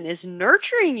conversation is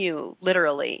nurturing you,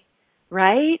 literally,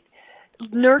 right?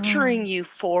 Nurturing you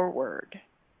forward.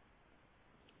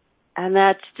 And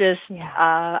that's just,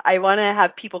 I want to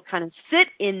have people kind of sit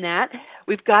in that.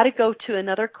 We've got to go to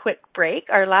another quick break,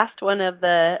 our last one of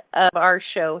our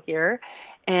show here.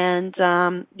 And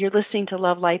you're listening to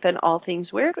Love, Life, and All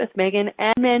Things Weird with Megan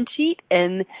and Manjeet.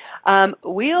 And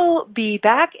we'll be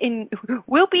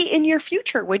in your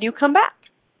future when you come back.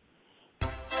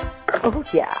 Oh,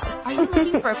 yeah. Are you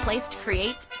looking for a place to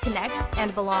create, connect,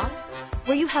 and belong?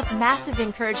 Where you have massive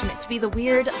encouragement to be the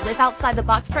weird, live outside the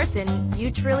box person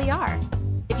you truly are.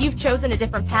 If you've chosen a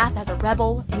different path as a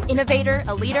rebel, an innovator,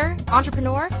 a leader,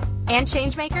 entrepreneur, and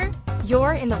changemaker,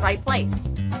 you're in the right place.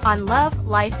 On Love,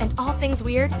 Life, and All Things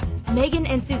Weird, Megan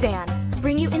and Suzanne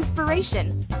bring you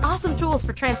inspiration, awesome tools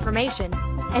for transformation,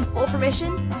 and full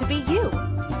permission to be you.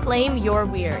 Claim your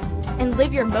weird and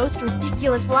live your most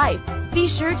ridiculous life. Be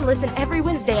sure to listen every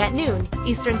Wednesday at noon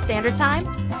Eastern Standard Time,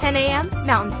 10 a.m.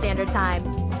 Mountain Standard Time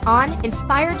on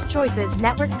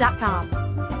InspiredChoicesNetwork.com.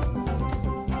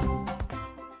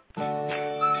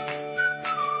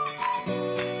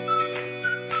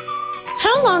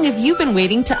 How long have you been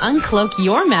waiting to uncloak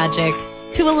your magic?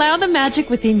 To allow the magic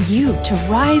within you to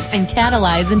rise and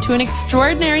catalyze into an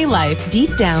extraordinary life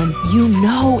deep down you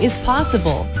know is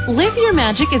possible. Live Your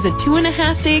Magic is a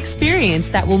 2.5-day experience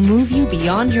that will move you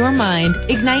beyond your mind,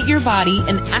 ignite your body,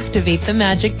 and activate the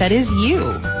magic that is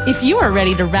you. If you are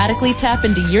ready to radically tap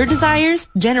into your desires,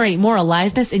 generate more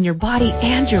aliveness in your body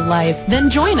and your life, then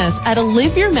join us at a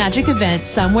Live Your Magic event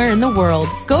somewhere in the world.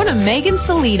 Go to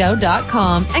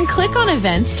megansillito.com and click on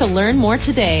events to learn more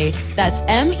today. That's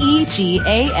MEGANSILLITO.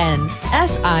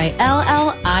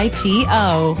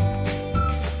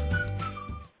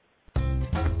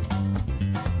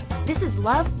 This is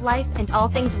Love, Life, and All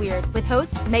Things Weird with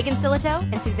hosts Megan Sillito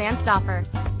and Suzanne Stoffer.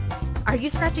 Are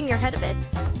you scratching your head a bit?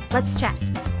 Let's chat.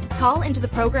 Call into the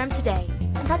program today,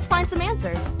 and let's find some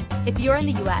answers. If you're in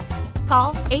the U.S.,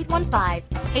 call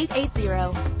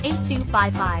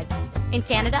 815-880-8255. In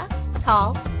Canada,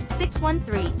 call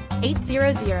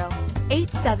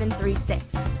 613-800-8736.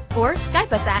 Or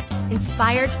Skype us at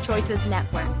Inspired Choices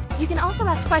Network. You can also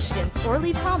ask questions or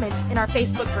leave comments in our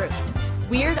Facebook group,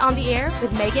 Weird on the Air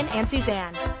with Megan and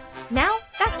Suzanne. Now,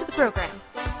 back to the program.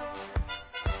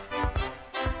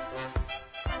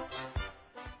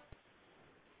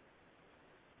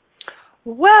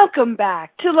 Welcome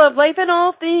back to Love, Life, and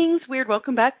All Things Weird.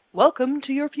 Welcome back. Welcome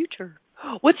to your future.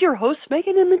 With your host,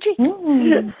 Megan and Manjeet.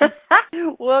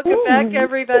 Welcome back,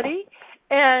 everybody.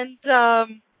 And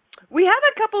we have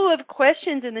a couple of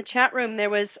questions in the chat room. There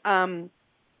was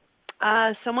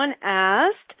someone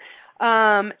asked,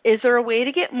 is there a way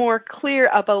to get more clear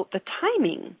about the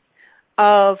timing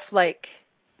of, like,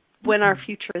 when our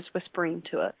future is whispering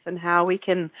to us and how we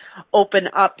can open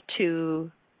up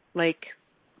to, like,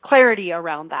 clarity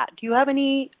around that? Do you have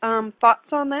any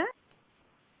thoughts on that?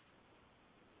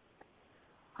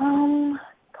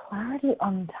 Clarity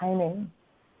on timing.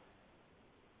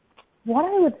 What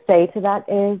I would say to that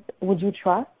is, would you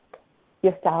trust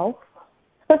yourself?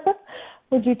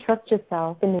 Would you trust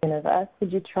yourself in the universe?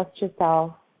 Would you trust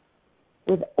yourself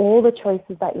with all the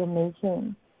choices that you're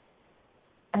making?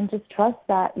 And just trust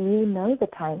that you know the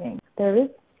timing. There is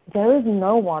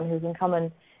no one who can come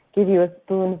and give you a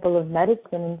spoonful of medicine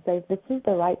and say, this is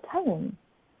the right time.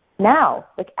 Now,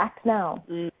 like, act now.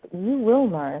 You will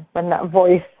know when that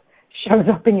voice shows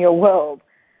up in your world,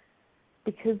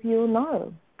 because you'll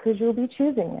know, because you'll be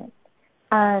choosing it.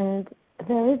 And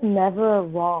there is never a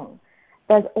wrong.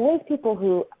 There's always people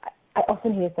who I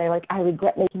often hear say, like, I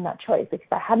regret making that choice, because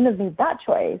if I hadn't have made that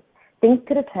choice, things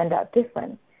could have turned out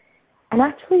different. And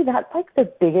actually, that's like the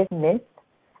biggest myth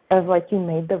of, like, you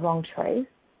made the wrong choice.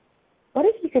 What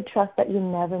if you could trust that you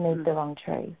never made the wrong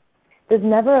choice? There's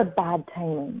never a bad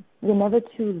timing. You're never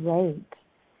too late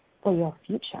for your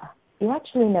future. You're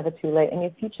actually never too late, and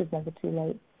your future's never too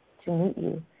late to meet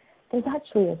you. There's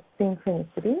actually a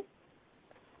synchronicity.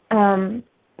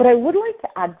 What I would like to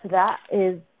add to that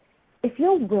is, if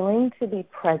you're willing to be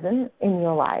present in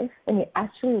your life, and you're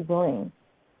actually willing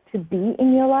to be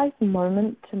in your life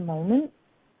moment to moment,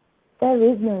 there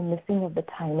is no missing of the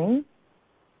timing.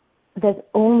 There's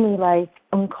only, like,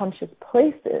 unconscious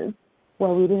places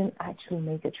where we didn't actually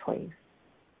make a choice.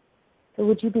 So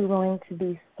would you be willing to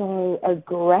be so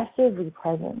aggressively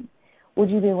present? Would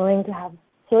you be willing to have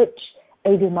such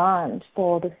a demand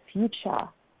for the future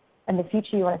and the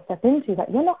future you want to step into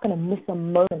that you're not going to miss a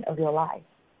moment of your life?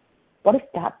 What if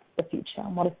that's the future,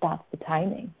 and what if that's the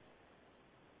timing?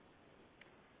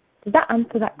 Does that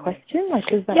answer that question? Like,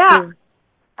 does that give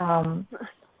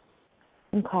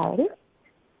some clarity?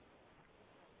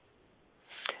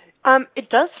 It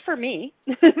does for me,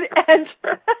 and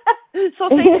so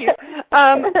thank you.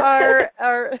 Our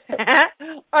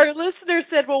our listener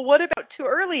said, "Well, what about too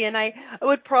early?" And I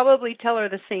would probably tell her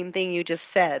the same thing you just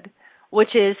said,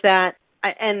 which is that,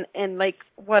 and like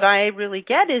what I really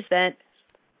get is that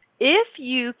if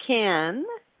you can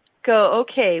go,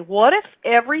 okay, what if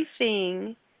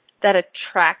everything that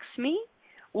attracts me,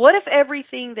 what if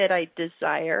everything that I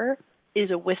desire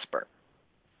is a whisper?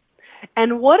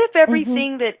 And what if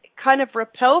everything that kind of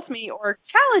repels me or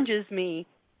challenges me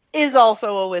is also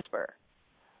a whisper,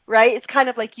 right? It's kind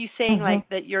of like you saying like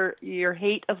that your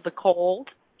hate of the cold,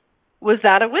 was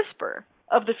that a whisper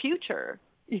of the future,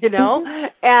 you know?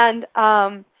 And,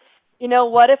 you know,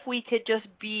 what if we could just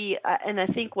be, and I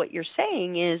think what you're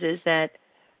saying is that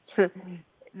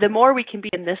the more we can be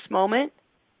in this moment,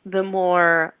 the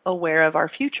more aware of our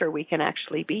future we can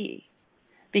actually be,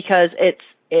 because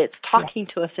it's talking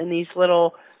to us in these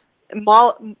little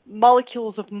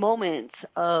molecules of moments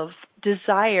of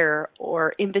desire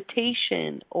or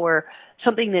invitation or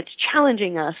something that's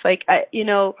challenging us. Like, you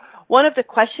know, one of the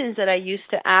questions that I used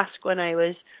to ask when I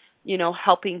was, you know,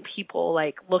 helping people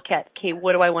like look at, okay,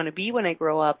 what do I want to be when I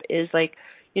grow up, is like,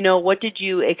 you know, what did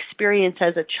you experience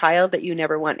as a child that you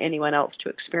never want anyone else to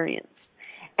experience?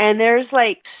 And there's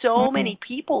like so many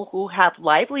people who have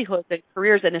livelihoods and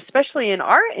careers, and especially in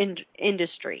our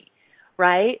industry,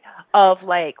 right? Of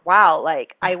like, wow, like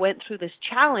I went through this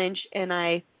challenge and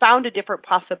I found a different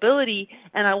possibility,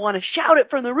 and I want to shout it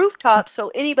from the rooftop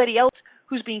so anybody else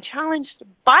who's being challenged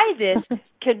by this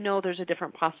can know there's a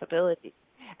different possibility.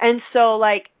 And so,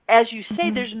 like, as you say,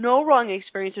 there's no wrong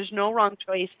experience, there's no wrong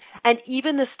choice. And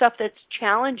even the stuff that's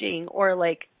challenging, or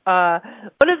like,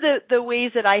 one of the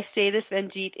ways that I say this,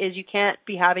 Vanjeet, is you can't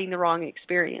be having the wrong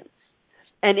experience.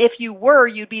 And if you were,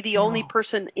 you'd be the only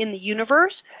person in the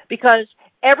universe, because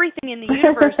everything in the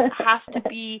universe has to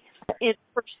be in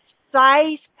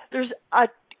precise. There's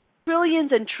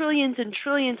trillions and trillions and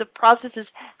trillions of processes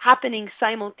happening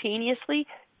simultaneously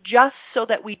just so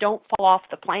that we don't fall off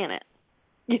the planet.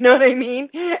 You know what I mean?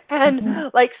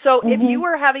 And like, so if you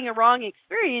were having a wrong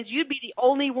experience, you'd be the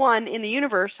only one in the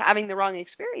universe having the wrong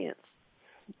experience.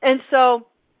 And so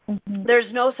there's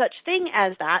no such thing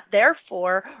as that.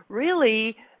 Therefore,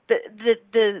 really,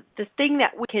 the thing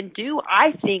that we can do,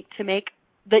 I think, to make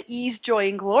the ease, joy,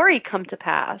 and glory come to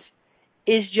pass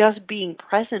is just being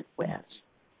present with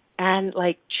and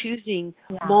like choosing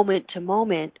moment to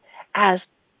moment as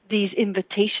these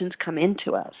invitations come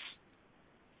into us.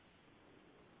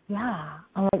 Yeah,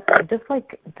 like, just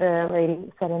like the lady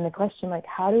said in the question, like,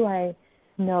 how do I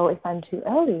know if I'm too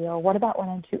early, or what about when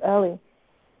I'm too early?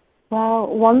 Well,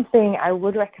 one thing I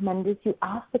would recommend is you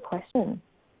ask the question.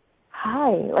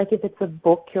 Hi, like if it's a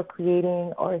book you're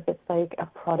creating, or if it's like a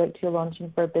product you're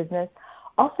launching for a business,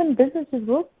 often businesses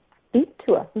will speak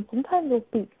to us, and sometimes they'll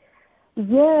speak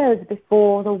years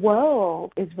before the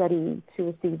world is ready to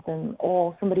receive them,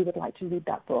 or somebody would like to read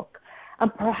that book.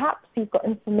 And perhaps you've got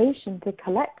information to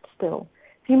collect still.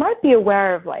 So you might be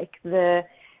aware of like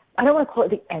I don't want to call it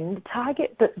the end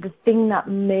target, but the thing that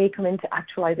may come into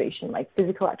actualization, like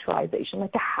physical actualization,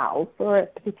 like a house or a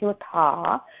particular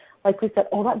car, like we said,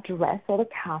 or that dress or the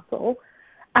castle.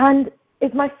 And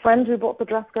is my friend who bought the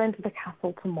dress going to the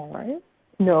castle tomorrow?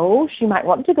 No, she might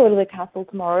want to go to the castle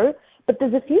tomorrow, but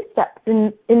there's a few steps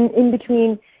in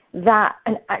between that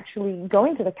and actually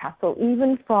going to the castle,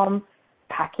 even from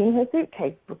packing her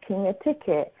suitcase, booking a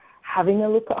ticket, having a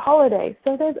look at holidays.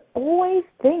 So there's always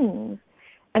things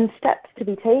and steps to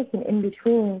be taken in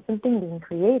between something being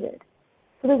created.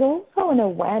 So there's also an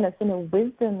awareness and a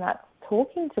wisdom that's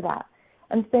talking to that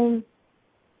and saying,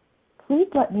 please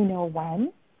let me know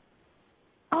when.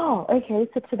 Oh, okay,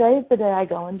 so today's the day I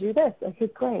go and do this. Okay,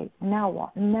 great. Now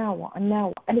what? And now what? And now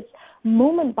what? And it's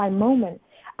moment by moment.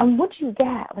 And what you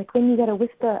get, like when you get a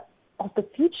whisper of the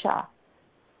future,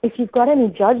 if you've got any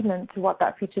judgment to what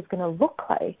that future is going to look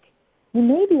like, you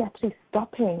may be actually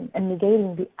stopping and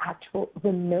negating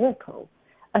the miracle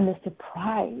and the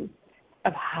surprise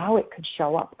of how it could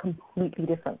show up completely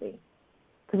differently.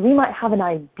 Because we might have an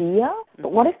idea,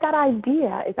 but what if that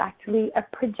idea is actually a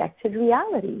projected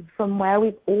reality from where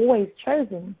we've always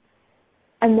chosen?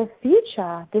 And the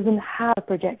future doesn't have a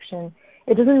projection.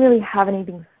 It doesn't really have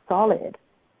anything solid.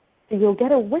 So you'll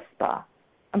get a whisper,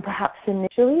 and perhaps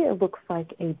initially it looks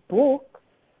like a book,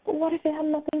 but what if it had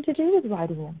nothing to do with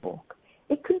writing a book?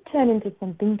 It could turn into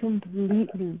something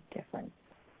completely different.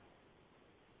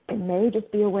 It may just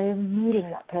be a way of meeting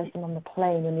that person on the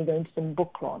plane when you're going to some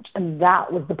book launch, and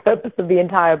that was the purpose of the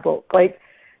entire book. Like,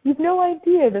 you've no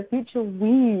idea. The future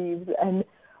weaves and,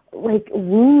 like,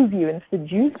 woos you and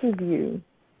seduces you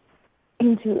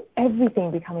into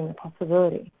everything becoming a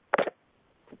possibility.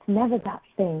 It's never that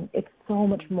thing. It's so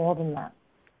much more than that.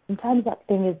 Sometimes that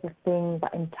thing is the thing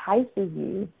that entices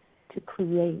you to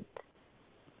create,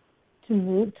 to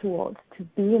move towards, to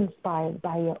be inspired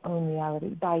by your own reality,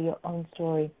 by your own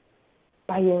story,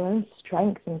 by your own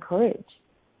strength and courage.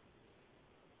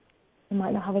 It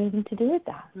might not have anything to do with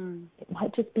that. It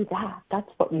might just be that. That's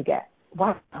what you get.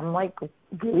 Wow, I'm like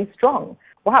really strong.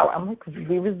 Wow, I'm like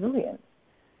really resilient.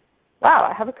 Wow,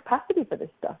 I have a capacity for this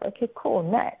stuff. Okay, cool,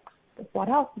 next. What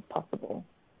else is possible?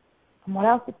 And what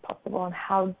else is possible, and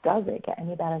how does it get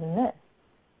any better than this?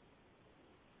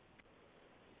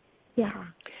 Yeah.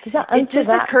 Does that answer it just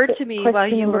that occurred to me while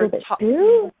you were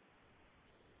talking.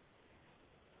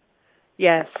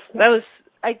 Yes, that was.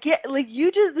 I get like you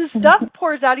just the stuff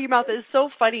pours out of your mouth. It's so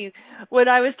funny. When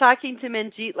I was talking to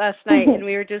Manjeet last night, and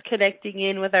we were just connecting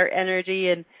in with our energy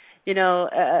and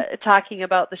talking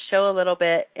about the show a little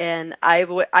bit, and I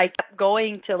kept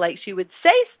going to like she would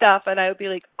say stuff, and I would be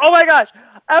like, oh my gosh,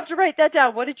 I have to write that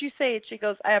down. What did you say? And she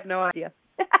goes, I have no idea.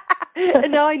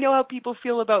 And now I know how people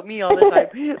feel about me all the time.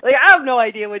 Like I have no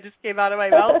idea what just came out of my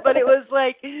mouth, but it was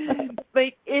like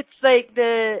it's like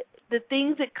the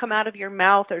things that come out of your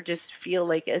mouth are just feel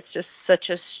like it's just such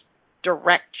a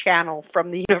direct channel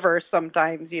from the universe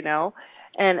sometimes,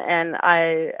 And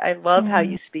I love how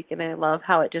you speak, and I love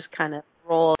how it just kind of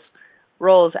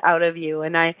rolls out of you.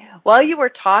 And while you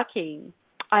were talking,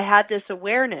 I had this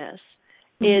awareness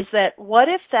is that what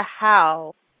if the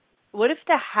how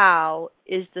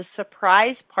is the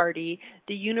surprise party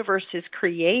the universe is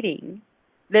creating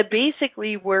that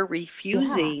basically we're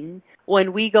refusing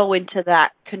when we go into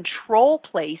that control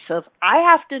place of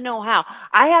I have to know how,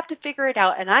 I have to figure it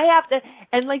out,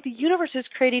 and like the universe is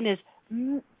creating this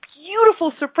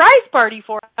beautiful surprise party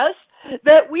for us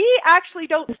that we actually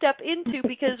don't step into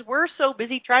because we're so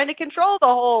busy trying to control the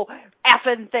whole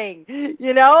effing thing,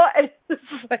 It's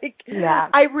like,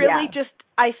 I really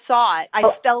I saw it. I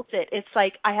felt it. It's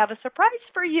like, I have a surprise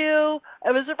for you. I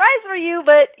have a surprise for you,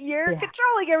 but you're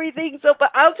controlling everything. But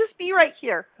I'll just be right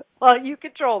here while you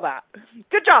control that.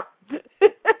 Good job.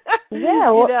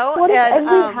 What if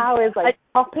every how is like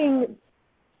popping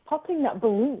that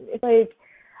balloon? It's like,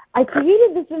 I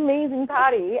created this amazing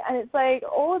party, and it's like,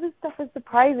 all of this stuff is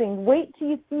surprising. Wait till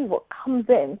you see what comes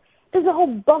in. There's a whole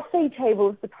buffet table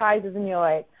of surprises, and you're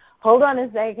like, hold on a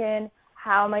second.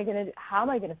 How am I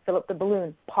gonna fill up the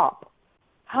balloon? Pop.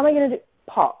 How am I gonna do?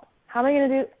 Pop. How am I gonna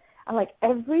do? And like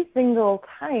every single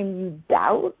time you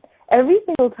doubt, every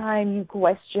single time you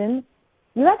question,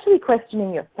 you're actually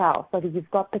questioning yourself, whether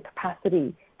you've got the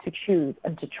capacity to choose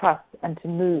and to trust and to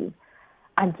move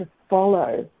and to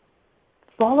follow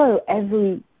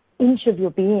every inch of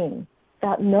your being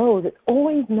that knows, it's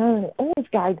always known, it always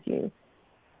guides you.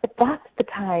 But that's the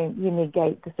time you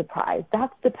negate the surprise.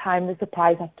 That's the time the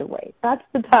surprise has to wait. That's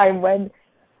the time when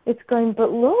it's going,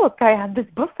 but look, I have this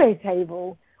buffet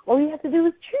table. All you have to do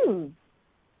is choose.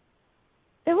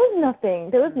 There was nothing.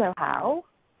 There was no how.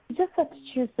 You just have to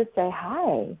choose to say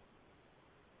hi.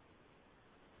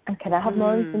 And can I have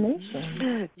more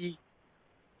information?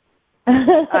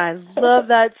 I love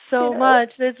that so much.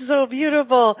 That's so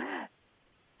beautiful.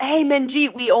 Hey,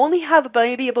 Manjeet, we only have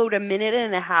maybe about a minute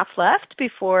and a half left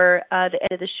before the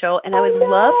end of the show, and I would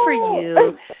love for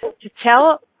you to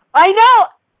tell. I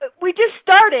know we just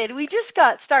started. We just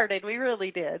got started. We really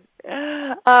did. But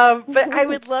I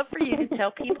would love for you to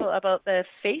tell people about the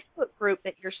Facebook group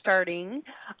that you're starting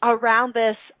around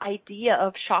this idea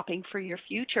of shopping for your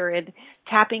future and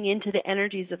tapping into the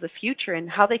energies of the future and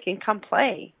how they can come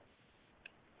play.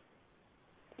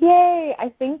 Yay! I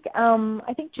think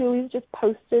Julie's just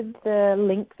posted the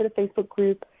link for the Facebook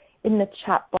group in the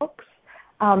chat box.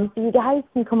 So you guys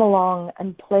can come along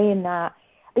and play in that,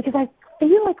 because I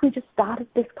feel like we just started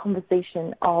this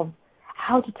conversation of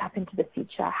how to tap into the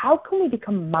future. How can we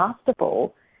become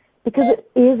masterful? Because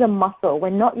it is a muscle.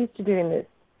 We're not used to doing this.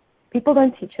 People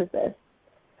don't teach us this.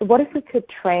 So what if we could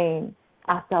train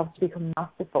ourselves to become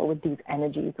masterful with these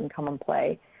energies and come and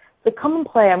play? So come and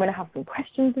play. I'm going to have some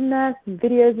questions in there, some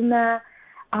videos in there,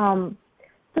 some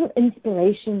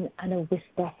inspiration and a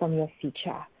whisper from your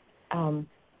future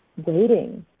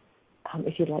waiting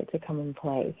if you'd like to come and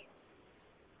play.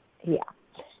 Yeah.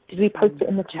 Did we post it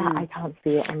in the chat? I can't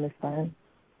see it on this phone.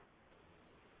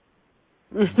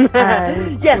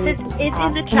 Yes, it's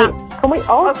in the chat. Can we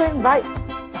also invite?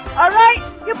 All right.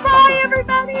 Goodbye,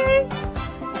 everybody.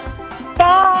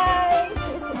 Bye.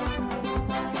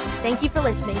 Thank you for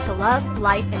listening to Love,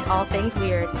 Life, and All Things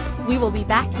Weird. We will be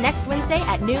back next Wednesday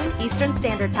at noon Eastern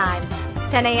Standard Time,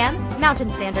 10 a.m.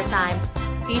 Mountain Standard Time.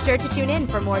 Be sure to tune in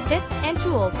for more tips and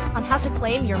tools on how to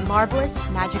claim your marvelous,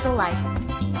 magical life.